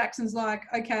Phil Jackson's like,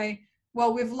 okay,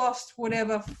 well, we've lost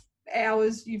whatever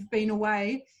hours you've been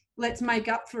away. Let's make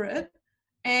up for it.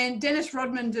 And Dennis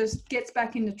Rodman just gets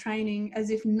back into training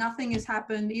as if nothing has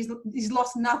happened. He's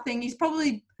lost nothing. He's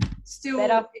probably still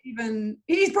better.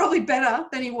 He's probably better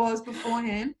than he was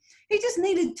beforehand. He just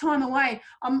needed time away.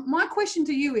 My question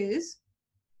to you is,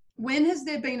 when has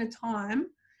there been a time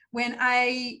when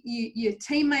your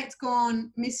teammate's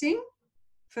gone missing,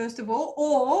 first of all,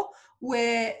 or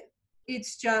where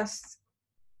it's just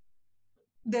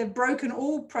they've broken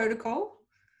all protocol,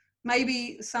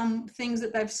 maybe some things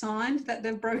that they've signed that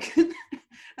they've broken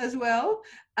as well.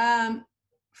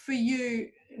 For you,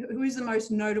 who is the most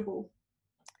notable?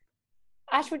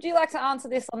 Ash, would you like to answer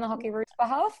this on the Hockey Roots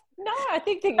behalf? No, I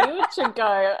think that you should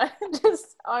go and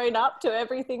just own up to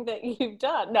everything that you've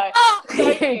done. No, you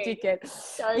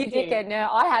dickhead. No,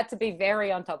 I had to be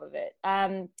very on top of it.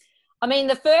 I mean,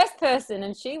 the first person,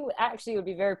 and she actually would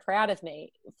be very proud of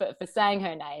me for saying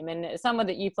her name, and someone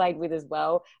that you played with as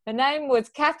well. Her name was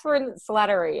Catherine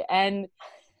Slattery, and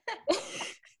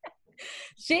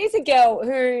she's a girl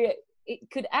who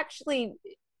could actually,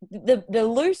 the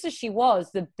looser she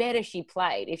was, the better she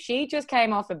played. If she just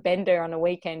came off a bender on a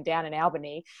weekend down in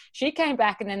Albany, she came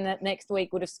back and then that next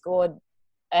week would have scored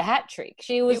a hat trick.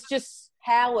 She was just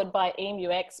powered by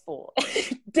Emu Export.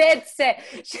 Dead set.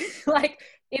 Like,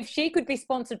 if she could be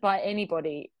sponsored by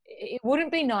anybody, it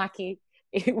wouldn't be Nike.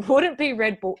 It wouldn't be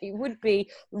Red Bull. It would be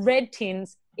Red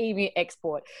Tins Emu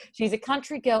Export. She's a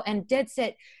country girl and dead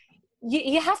set.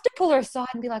 You have to pull her aside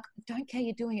and be like, don't care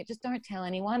you're doing it. Just don't tell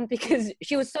anyone, because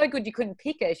she was so good you couldn't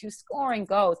pick her. She was scoring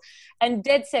goals. And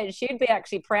dead set, she'd be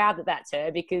actually proud that that's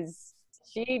her, because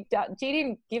she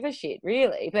didn't give a shit,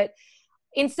 really. But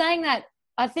in saying that,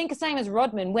 I think same as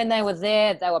Rodman, when they were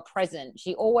there, they were present.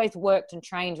 She always worked and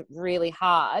trained really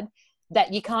hard,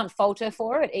 that you can't fault her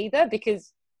for it either,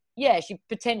 because, yeah, she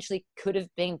potentially could have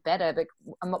been better,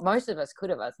 but most of us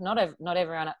could have. Not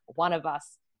everyone, one of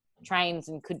us trains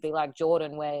and could be like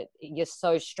Jordan, where you're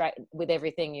so straight with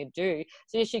everything you do.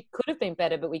 So yeah, she could have been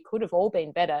better, but we could have all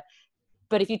been better.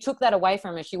 But if you took that away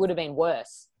from her, she would have been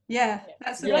worse. Yeah,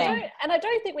 that's the thing. And I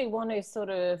don't think we want to sort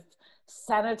of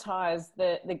sanitize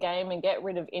the game and get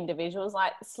rid of individuals.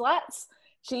 Like Slats,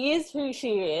 she is who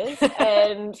she is,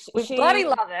 and we bloody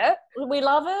love her. We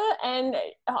love her, and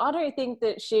I don't think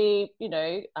that she,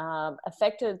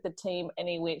 affected the team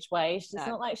any which way. It's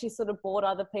not like she sort of brought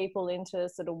other people into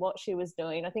sort of what she was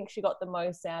doing. I think she got the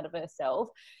most out of herself.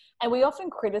 And we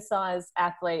often criticize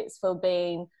athletes for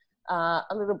being a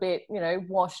little bit,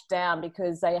 washed down,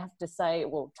 because they have to say,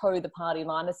 toe the party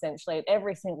line, essentially. And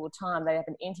every single time they have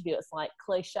an interview, it's like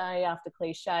cliche after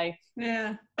cliche.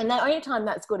 Yeah. And the only time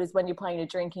that's good is when you're playing a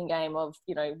drinking game of,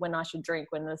 when I should drink,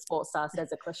 when the sports star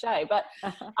says a cliche. But,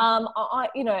 I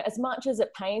as much as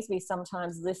it pains me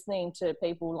sometimes listening to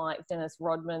people like Dennis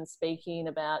Rodman speaking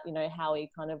about, how he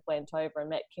kind of went over and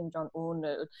met Kim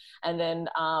Jong-un, and then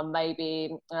maybe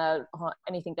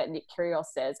anything that Nick Kyrgios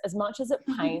says, as much as it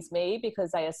pains me,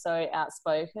 because they are so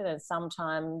outspoken and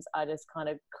sometimes I just kind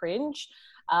of cringe,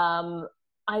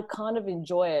 I kind of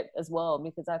enjoy it as well,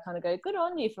 because I kind of go, good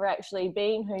on you for actually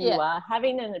being who you are,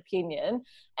 having an opinion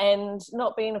and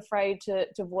not being afraid to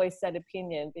voice that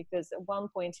opinion, because at one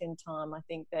point in time, I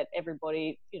think that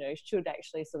everybody, should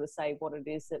actually sort of say what it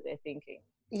is that they're thinking.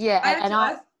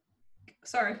 Yeah.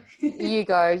 Sorry. You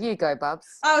go, Bubs.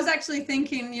 I was actually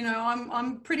thinking,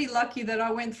 I'm pretty lucky that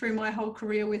I went through my whole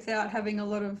career without having a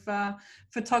lot of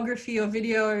photography or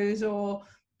videos or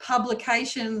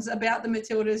publications about the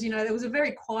Matildas. There was a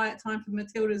very quiet time for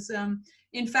Matildas.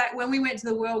 In fact, when we went to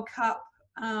the World Cup,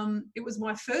 it was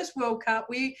my first World Cup.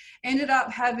 We ended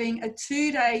up having a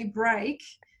 2-day break.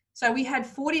 So we had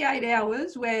 48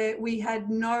 hours where we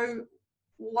had nothing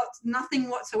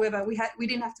whatsoever. We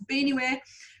didn't have to be anywhere.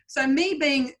 So me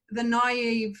being the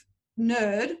naive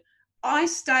nerd, I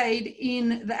stayed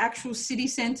in the actual city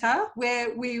centre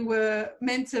where we were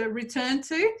meant to return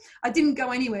to. I didn't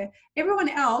go anywhere. Everyone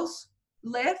else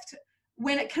left.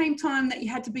 When it came time that you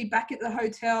had to be back at the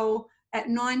hotel at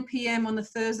 9 p.m. on the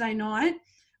Thursday night,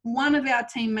 one of our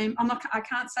team members, I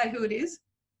can't say who it is,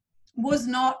 was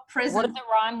not present. What does it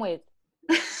rhyme with?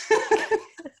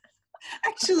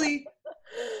 Actually,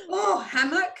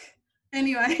 hammock.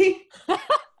 Anyway.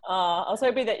 I was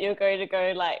hoping that you were going to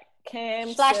go like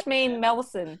Cam / me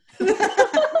Melson.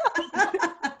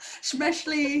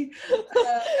 Smashly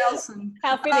Nelson.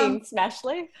 How fitting,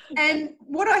 Smashly. And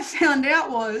what I found out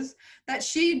was that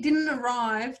she didn't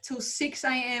arrive till 6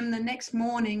 a.m. the next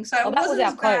morning. So it wasn't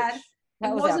as bad.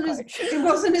 It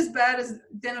wasn't as bad as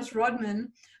Dennis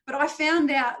Rodman. But I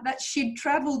found out that she'd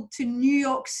travelled to New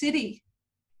York City.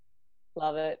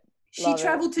 Love it. She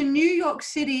travelled to New York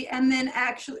City, and then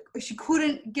actually she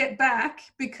couldn't get back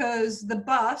because the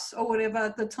bus or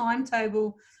whatever, the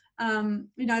timetable,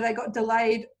 they got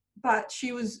delayed. But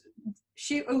it was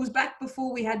back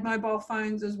before we had mobile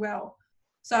phones as well.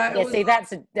 So that's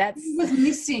she was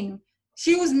missing.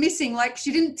 She was missing. Like,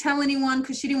 she didn't tell anyone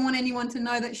because she didn't want anyone to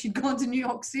know that she'd gone to New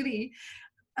York City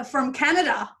from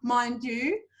Canada, mind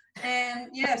you.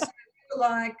 And yes, we were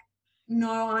like,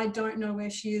 no, I don't know where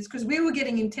she is, because we were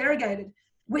getting interrogated.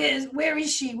 Where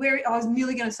is she? I was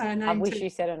nearly going to say her name. I wish you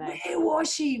said her name. Where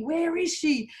was she? Where is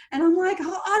she? And I'm like, I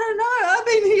don't know. I've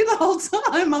been here the whole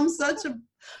time. I'm such a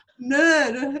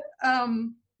nerd.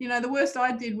 The worst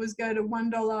I did was go to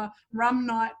 $1 rum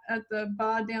night at the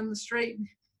bar down the street.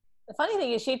 The funny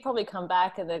thing is, she'd probably come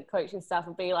back and the coaching staff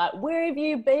would be like, where have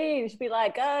you been? She'd be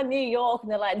like, New York.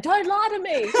 And they're like, don't lie to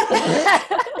me.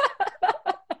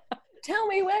 Tell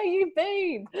me where you've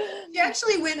been. She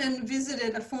actually went and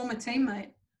visited a former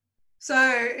teammate. So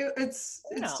it's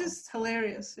just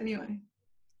hilarious. Anyway.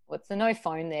 What's the no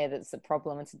phone there that's the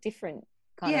problem? It's a different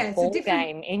kind of ball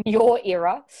game in your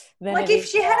era. Like, if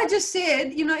she had just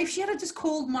said, if she had just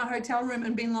called my hotel room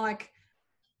and been like,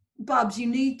 Bubs, you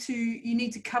need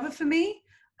to cover for me,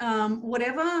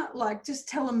 whatever, like, just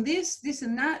tell them this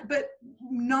and that. But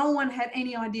no one had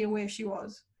any idea where she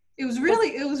was.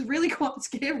 It was really quite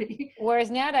scary. Whereas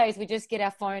nowadays we just get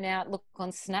our phone out, look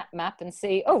on Snap Map and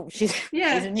see, oh, she's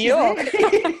in New York.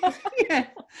 Yeah.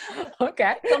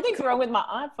 Okay. Something's wrong with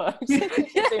my iPhone.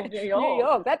 She's in New York. New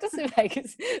York. That doesn't make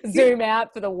us zoom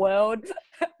out for the world.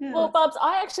 Yeah. Well, Bubs,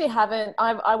 I actually haven't.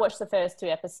 I watched the first 2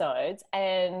 episodes,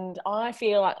 and I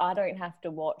feel like I don't have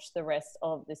to watch the rest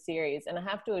of the series. And I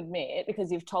have to admit,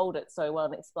 because you've told it so well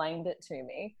and explained it to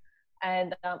me,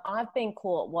 and I've been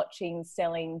caught watching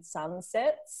Selling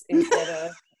Sunsets instead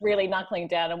of really knuckling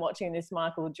down and watching this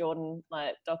Michael Jordan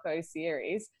doco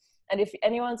series. And if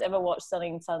anyone's ever watched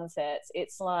Selling Sunsets,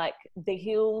 it's like The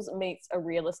Hills meets a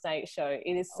real estate show.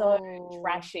 It is so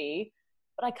trashy,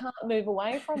 but I can't move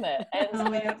away from it. And so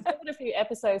I've got a few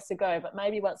episodes to go, but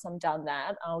maybe once I'm done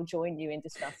that, I'll join you in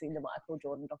discussing the Michael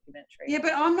Jordan documentary. Yeah,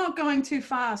 but I'm not going too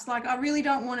fast. Like, I really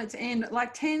don't want it to end.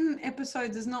 Like, 10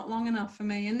 episodes is not long enough for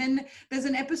me. And then there's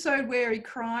an episode where he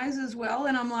cries as well,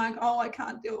 and I'm like, oh, I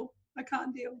can't deal.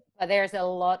 But there's a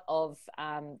lot of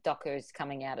docos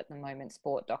coming out at the moment,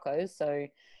 sport docos. So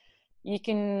you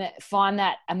can find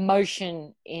that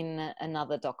emotion in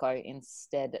another doco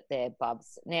instead there,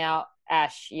 Bubs. Now,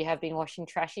 Ash, you have been watching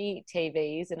trashy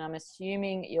TVs, and I'm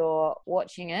assuming you're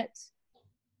watching it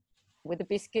with a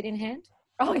biscuit in hand?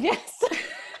 Oh, yes.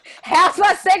 How's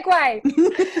my segue?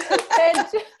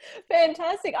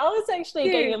 Fantastic. I was actually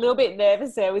getting a little bit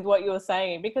nervous there with what you were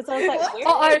saying, because I was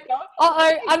like,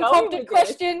 unprompted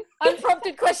question.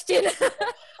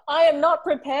 I am not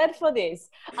prepared for this.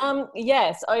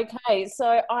 Yes, okay.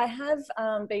 So I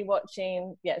have been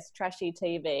watching, trashy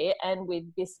TV and with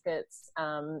biscuits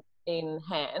in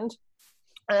hand.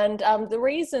 And the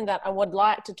reason that I would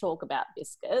like to talk about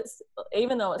biscuits,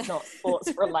 even though it's not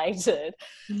sports related,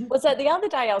 was that the other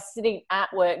day I was sitting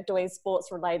at work doing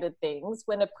sports related things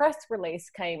when a press release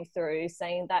came through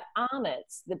saying that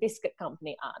Arnott's, the biscuit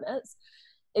company Arnott's,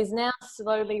 is now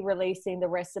slowly releasing the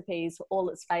recipes for all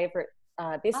its favourite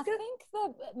biscuits.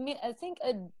 I think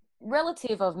a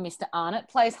relative of Mr. Arnott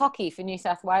plays hockey for New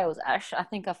South Wales, Ash. I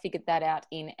think I figured that out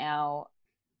in our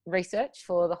research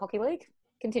for the Hockey League.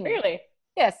 Continue. Really?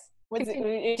 Yes.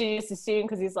 Did you just assume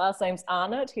because his last name's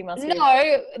Arnott, he must be...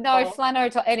 No, Flano...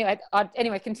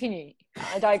 Anyway, continue.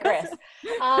 I digress.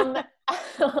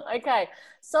 Okay,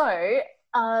 so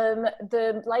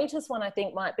the latest one I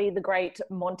think might be the Great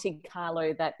Monte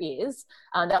Carlo that is.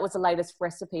 That was the latest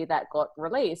recipe that got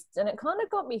released. And it kind of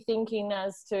got me thinking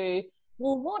as to,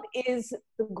 well, what is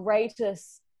the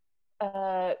greatest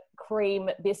cream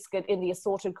biscuit in the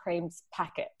assorted creams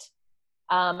packet?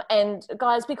 And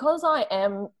guys, because I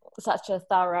am such a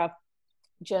thorough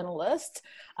journalist,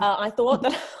 I thought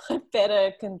that I'd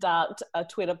better conduct a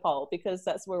Twitter poll, because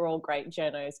that's where all great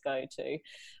journos go to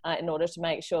in order to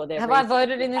make sure they're... Have I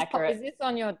voted in this poll? Is this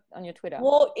on your Twitter?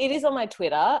 Well, it is on my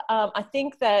Twitter. I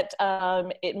think that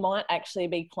it might actually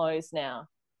be closed now.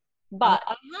 But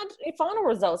I had final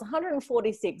results,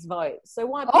 146 votes. So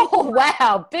why? Oh,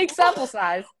 wow. Big sample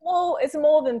size. Well, it's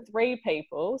more than 3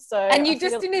 people. So and you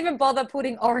just didn't even bother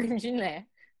putting orange in there.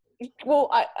 Well,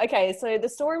 okay. So the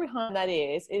story behind that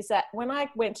is that when I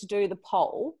went to do the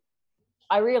poll,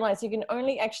 I realized you can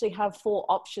only actually have 4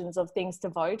 options of things to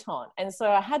vote on. And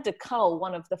so I had to cull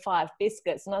one of the 5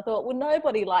 biscuits. And I thought, well,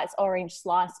 nobody likes orange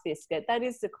slice biscuit. That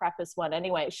is the crappiest one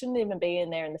anyway. It shouldn't even be in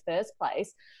there in the first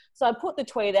place. So I put the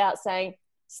tweet out saying,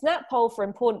 snap poll for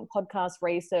important podcast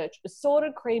research,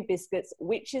 assorted cream biscuits,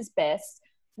 which is best,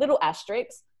 little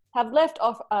asterisks, have left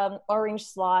off orange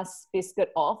slice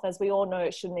biscuit off, as we all know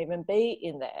it shouldn't even be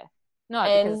in there. No,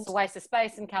 because it's a waste of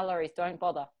space and calories. Don't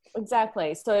bother.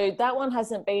 Exactly. So that one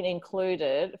hasn't been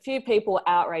included. A few people were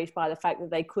outraged by the fact that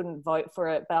they couldn't vote for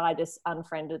it, but I just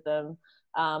unfriended them,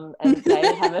 and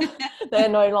they're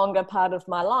no longer part of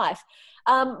my life.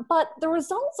 But the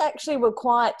results actually were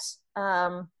quite...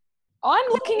 I'm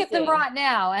looking at them right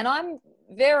now, and I'm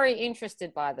very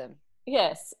interested by them.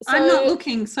 Yes. So I'm not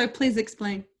looking, so please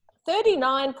explain.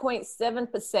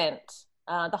 39.7%,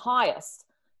 the highest,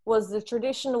 was the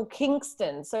traditional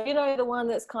Kingston. So, you know, the one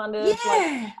that's kind of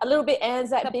like a little bit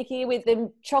Anzac Bicky with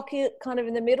the chocolate kind of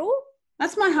in the middle?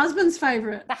 That's my husband's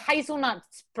favourite. The hazelnut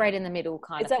spread in the middle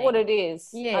kind of thing. Is that what it is?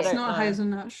 Yeah. It's not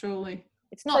hazelnut, surely.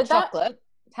 It's not chocolate.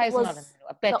 It's hazelnut in the middle.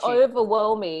 I bet the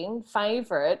overwhelming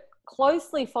favourite,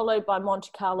 closely followed by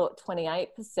Monte Carlo at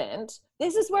 28%.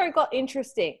 This is where it got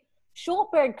interesting.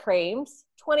 Shortbread creams,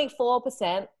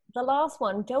 24%. The last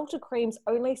one, Delta creams,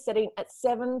 only sitting at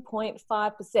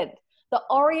 7.5%. The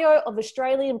Oreo of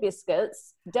Australian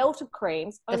biscuits, Delta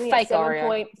creams, only at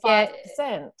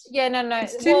 7.5%. Yeah, no.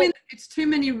 It's too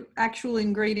many actual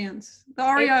ingredients. The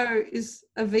Oreo is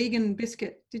a vegan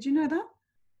biscuit. Did you know that?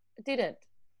 Did it?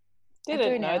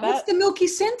 Didn't know What's that. the Milky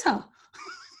Centre?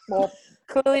 Well,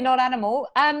 clearly not animal.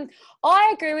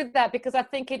 I agree with that because I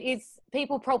think it is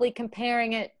people probably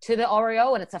comparing it to the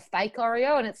Oreo and it's a fake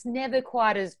Oreo and it's never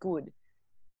quite as good.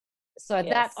 So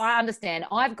that I understand.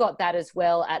 I've got that as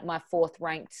well at my 4th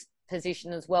ranked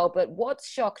position as well. But what's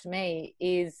shocked me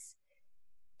is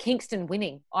Kingston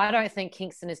winning. I don't think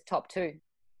Kingston is top 2.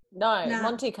 No,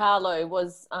 Monte Carlo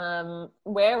was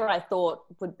where I thought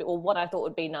would be, or what I thought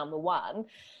would be number 1.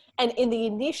 And in the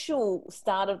initial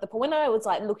start of when I was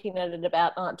like looking at it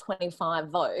about 25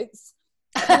 votes,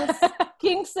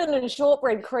 Kingston and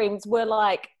Shortbread Creams were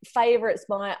like favourites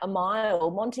by a mile.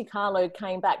 Monte Carlo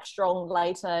came back strong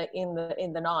later in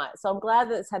the night. So I'm glad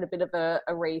that it's had a bit of a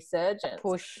resurgence.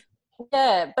 Push.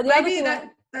 Yeah, but maybe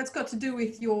that's got to do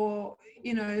with your,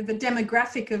 the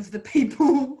demographic of the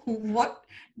people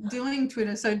doing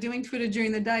Twitter. So doing Twitter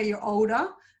during the day, you're older,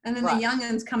 and then the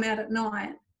young'uns come out at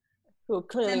night. Who are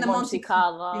clearly Monte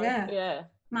Carlo. Yeah.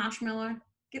 Marshmallow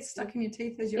gets stuck in your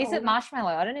teeth as you're Is older. it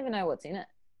marshmallow? I don't even know what's in it.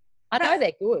 I know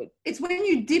they're good. It's when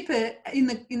you dip it in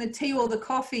the tea or the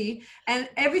coffee and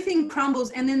everything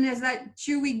crumbles, and then there's that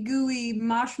chewy, gooey,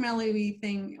 marshmallowy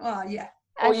thing. Oh, yeah.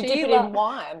 Or you dip it in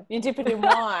wine. You dip it in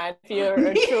wine if you're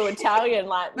a true Italian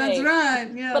like me. That's right,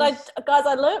 yeah. But guys,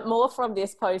 I learnt more from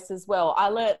this post as well. I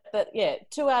learnt that,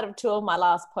 2 out of 2 of my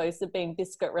last posts have been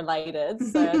biscuit related,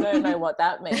 so I don't know what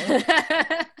that means.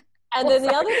 And then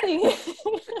the other thing...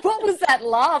 What was that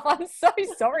laugh? I'm so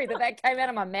sorry that came out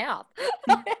of my mouth.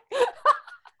 It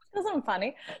wasn't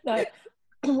funny. No.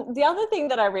 The other thing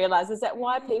that I realised is that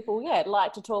why people,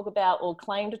 like to talk about or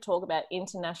claim to talk about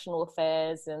international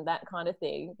affairs and that kind of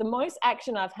thing. The most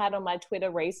action I've had on my Twitter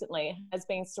recently has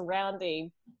been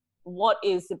surrounding what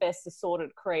is the best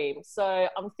assorted cream. So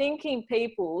I'm thinking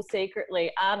people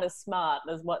secretly aren't as smart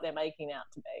as what they're making out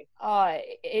to be. Oh,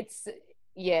 it's...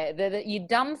 Yeah, you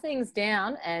dumb things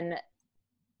down and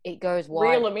it goes wide.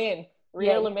 Reel them in.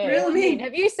 Reel them in.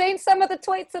 Have you seen some of the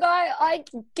tweets that I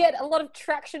get a lot of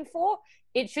traction for?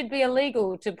 It should be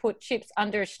illegal to put chips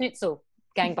under a schnitzel,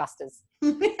 gangbusters.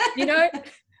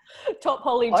 Top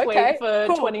polling tweet for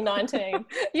 2019.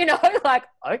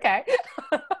 Okay.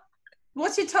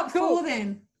 What's your top 4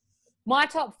 then? My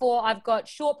top 4, I've got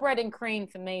shortbread and cream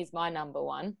for me is my number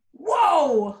 1.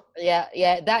 Whoa! Yeah,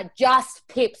 that just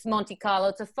pips Monte Carlo.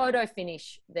 It's a photo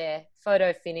finish there.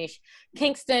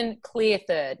 Kingston, clear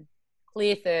third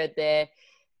there.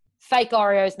 Fake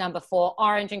Oreos, number 4.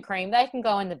 Orange and cream, they can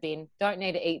go in the bin. Don't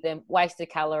need to eat them. Waste of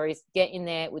calories. Get in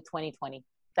there with 2020.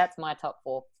 That's my top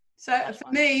 4. So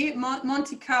for me,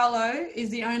 Monte Carlo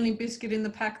is the only biscuit in the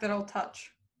pack that I'll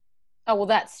touch. Oh, well,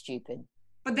 that's stupid.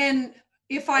 But then...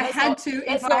 If I had to,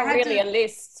 it's not really a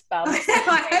list, but if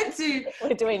I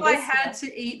had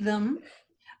to eat them,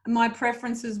 my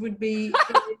preferences would be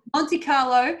Monte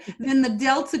Carlo, then the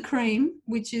Delta Cream,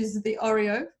 which is the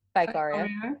Oreo, fake Oreo.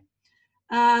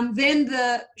 Then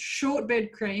the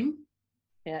Shortbread Cream,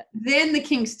 then the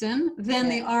Kingston, then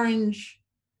the orange.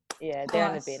 Yeah,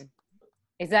 down the bin.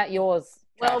 Is that yours?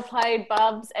 Well played,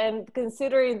 Bubs. And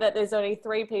considering that there's only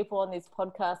 3 people on this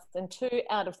podcast and 2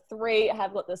 out of 3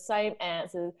 have got the same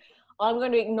answers, I'm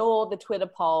going to ignore the Twitter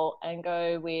poll and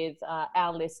go with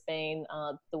our list being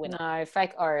the winner. No,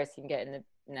 fake Oreos can get in the...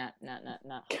 No.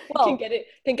 Well,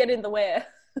 can get in the where?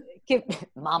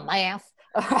 My mouth.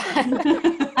 All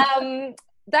right.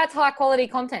 That's high quality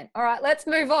content. All right, let's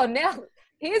move on. Now,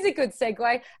 here's a good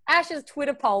segue. Ash's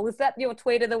Twitter poll. Is that your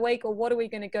tweet of the week, or what are we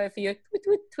going to go for your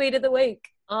tweet of the week?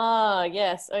 Ah,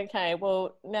 yes. Okay.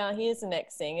 Well, now here's the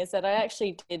next thing is that I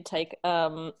actually did take,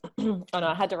 oh no,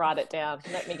 I had to write it down.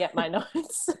 Let me get my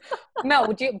notes.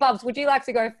 Mel, Bubs, would you like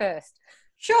to go first?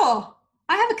 Sure.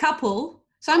 I have a couple.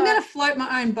 So I'm going to float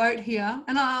my own boat here.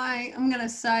 And I'm going to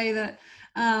say that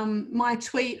my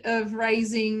tweet of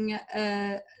raising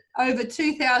over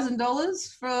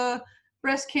 $2,000 for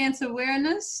breast cancer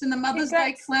awareness in the Mother's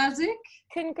Day Classic.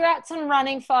 Congrats on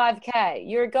running 5K.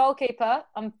 You're a goalkeeper.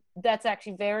 That's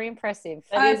actually very impressive.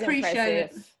 I appreciate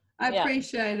it.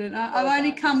 I've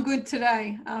only come good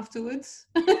today afterwards.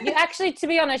 You actually, to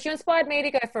be honest, you inspired me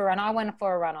to go for a run. I went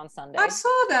for a run on Sunday. I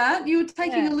saw that. You were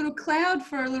taking a little cloud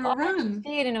for a little run. I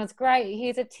did, and it was great.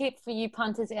 Here's a tip for you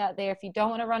punters out there. If you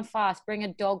don't want to run fast, bring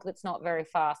a dog that's not very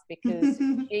fast, because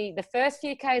the first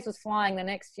few Ks was flying. The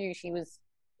next few, she was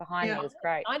behind me. It was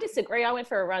great. I disagree. I went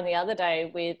for a run the other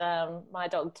day with my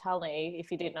dog Tully.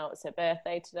 If you didn't know, it's her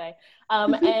birthday today.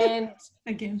 And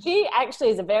again, she actually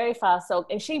is a very fast dog,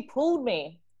 and she pulled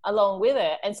me along with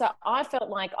her. And so I felt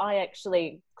like I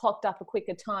actually clocked up a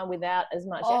quicker time without as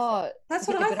much effort. That's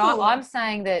what I thought. I'm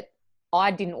saying that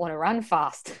I didn't want to run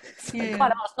fast. So Yeah.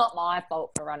 kind of, it's not my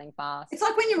fault for running fast. It's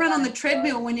like when you run on the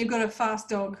treadmill when you've got a fast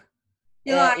dog.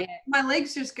 You're Yeah, like, yeah. my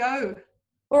legs just go.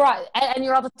 All right. And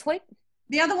your other tweet?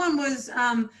 The other one was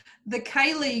the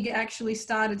K-League actually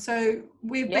started. So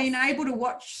we've been able to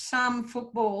watch some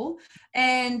football.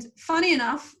 And funny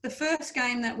enough, the first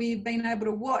game that we've been able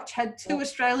to watch had 2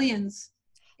 Australians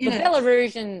in it.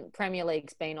 Belarusian Premier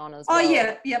League's been on as well. Oh,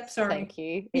 yeah. Yep, sorry. Thank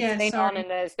you. It's been on,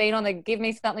 and it's been on the Give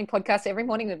Me Something podcast every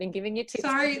morning. We've been giving you tips.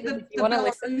 Sorry, the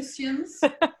Belarusians.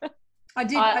 I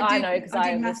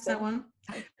did miss that one.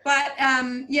 But,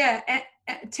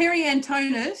 Terry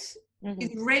Antonis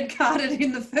is red carded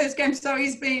in the first game, so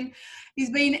he's been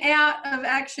out of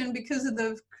action because of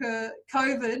the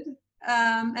COVID,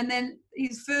 and then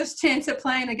his first chance at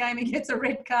playing a game, he gets a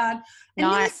red card, and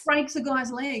he just breaks a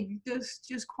guy's leg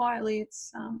just quietly.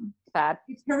 It's bad.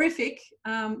 It's horrific.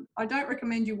 I don't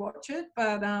recommend you watch it,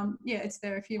 but it's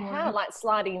there if you want. How, like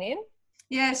sliding in?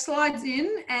 Yeah, slides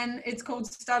in, and it's called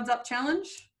Studs Up Challenge.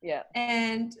 Yeah,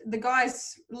 and the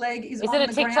guy's leg is on it a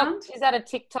the TikTok? ground. Is that a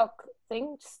TikTok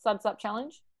thing? Studs Up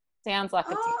Challenge? Sounds like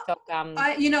a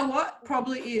TikTok. You know what?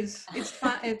 Probably is. It's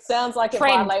fun. It sounds like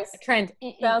trend.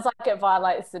 Sounds like it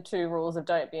violates the 2 rules of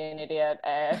don't be an idiot.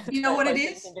 And you know what it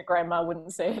is? Your grandma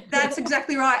wouldn't see it. That's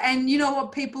exactly right. And you know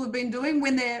what people have been doing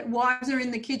when their wives are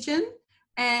in the kitchen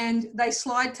and they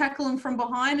slide tackle them from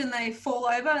behind and they fall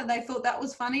over and they thought that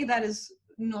was funny? That is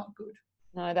not good.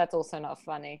 No, that's also not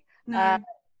funny. No.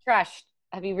 Trash.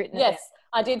 Have you written it? Yes,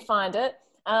 I did find it.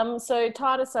 So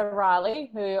Titus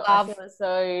O'Reilly, who I feel as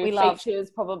though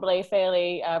features probably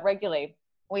fairly regularly.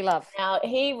 We love. Now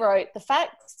he wrote the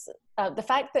fact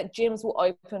that gyms will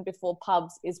open before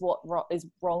pubs is what is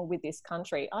wrong with this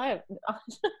country. I'm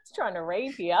just trying to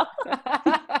read here.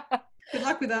 Good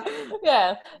luck with that.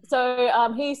 Yeah.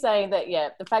 So he's saying that,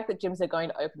 the fact that gyms are going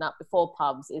to open up before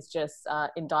pubs is just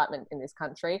indictment in this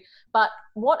country. But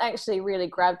what actually really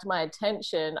grabbed my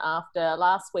attention after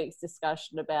last week's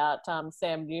discussion about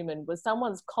Sam Newman was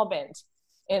someone's comment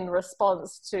in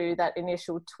response to that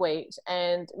initial tweet.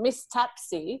 And Miss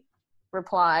Tapsy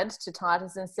replied to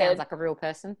Titus and said... Sounds like a real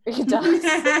person. He does.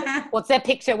 What's their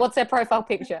picture? What's their profile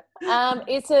picture?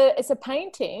 It's a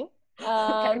painting.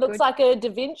 Looks like a Da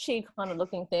Vinci kind of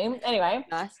looking thing. Anyway,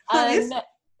 nice.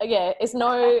 It's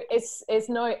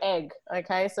no egg.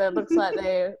 Okay, so it looks like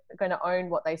they're going to own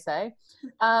what they say.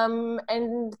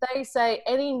 And they say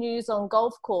any news on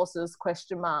golf courses? ?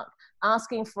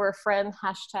 Asking for a friend.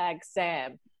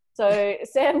 #Sam. So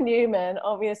Sam Newman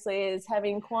obviously is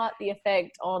having quite the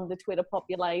effect on the Twitter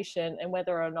population and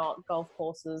whether or not golf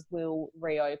courses will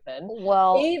reopen.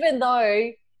 Well, even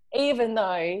though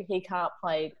he can't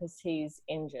play because he's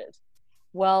injured.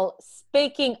 Well,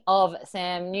 speaking of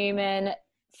Sam Newman,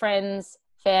 friends,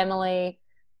 family,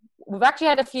 we've actually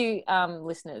had a few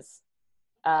listeners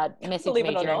message me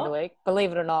during the week.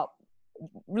 Believe it or not.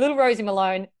 Little Rosie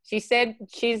Malone, she said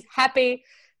she's happy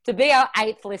to be our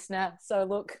 8th listener. So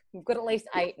look, we've got at least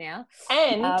 8 now.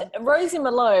 And Rosie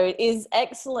Malone is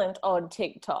excellent on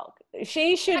TikTok.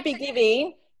 She should be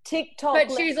giving... TikTok,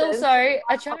 but she's also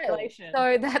a child,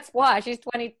 so that's why she's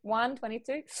 21,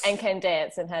 22 and can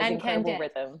dance and has incredible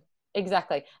rhythm.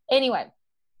 Exactly. Anyway,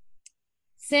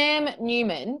 Sam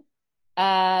Newman,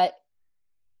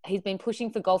 he's been pushing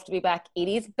for golf to be back. It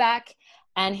is back,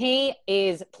 and he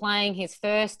is playing his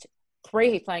first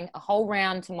 3. He's playing a whole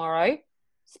round tomorrow.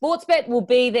 Sportsbet will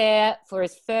be there for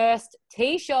his first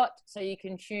tee shot, so you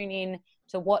can tune in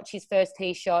to watch his first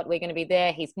tee shot. We're going to be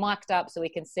there. He's mic'd up so we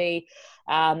can see.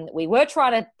 We were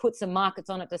trying to put some markets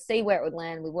on it to see where it would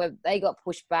land. They got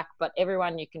pushed back, but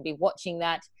everyone, you can be watching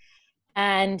that.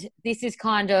 And this is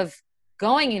kind of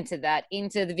going into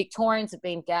the Victorians have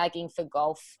been gagging for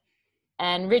golf.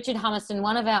 And Richard Hummerston,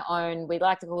 one of our own, we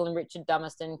like to call him Richard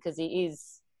Dummerston because he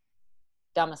is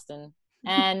Dummerston.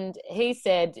 And he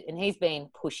said, and he's been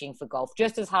pushing for golf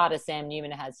just as hard as Sam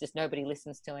Newman has, just nobody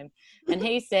listens to him. And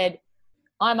he said,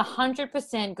 I'm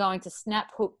 100% going to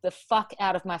snap hook the fuck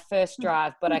out of my first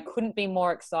drive, but I couldn't be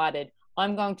more excited.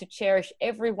 I'm going to cherish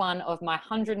every one of my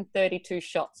 132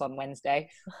 shots on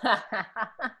Wednesday.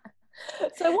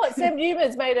 So what? Sam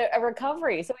Newman's made a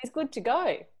recovery, so he's good to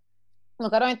go.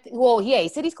 Look, he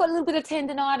said he's got a little bit of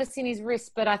tendinitis in his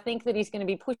wrist, but I think that he's going to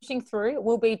be pushing through.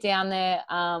 We'll be down there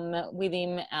with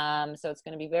him, so it's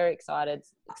going to be very exciting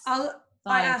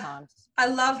times. I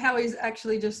love how he's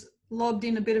actually just lobbed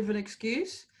in a bit of an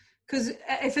excuse, because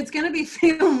if it's going to be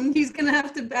filmed, he's going to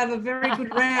have a very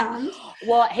good round.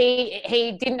 Well,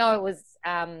 he didn't know it was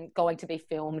going to be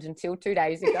filmed until 2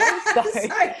 days ago. So.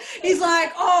 He's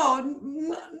like, oh,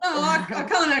 no, I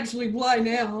can't actually play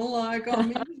now. Like,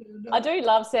 I'm injured. I do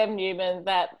love Sam Newman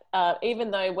that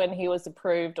even though when he was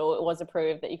approved, or it was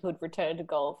approved that he could return to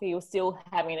golf, he was still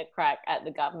having a crack at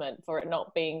the government for it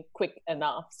not being quick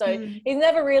enough. So he's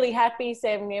never really happy,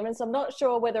 Sam Newman. So I'm not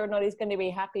sure whether or not he's going to be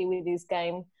happy with his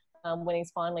game when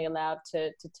he's finally allowed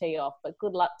to tee off. But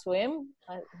good luck to him.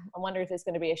 I wonder if there's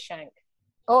going to be a shank.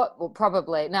 Oh, well,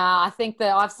 probably. No, I think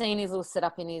that I've seen his little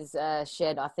setup in his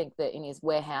shed. I think that in his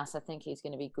warehouse, I think he's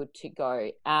going to be good to go.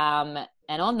 And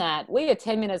on that, we are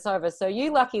 10 minutes over. So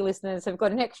you lucky listeners have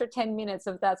got an extra 10 minutes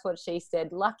of That's What She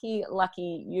Said. Lucky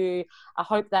you. I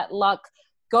hope that luck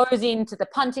goes into the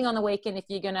punting on the weekend if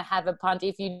you're going to have a punt.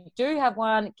 If you do have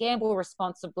one, gamble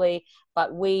responsibly.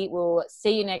 But we will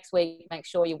see you next week. Make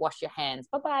sure you wash your hands.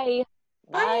 Bye-bye.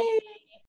 Bye.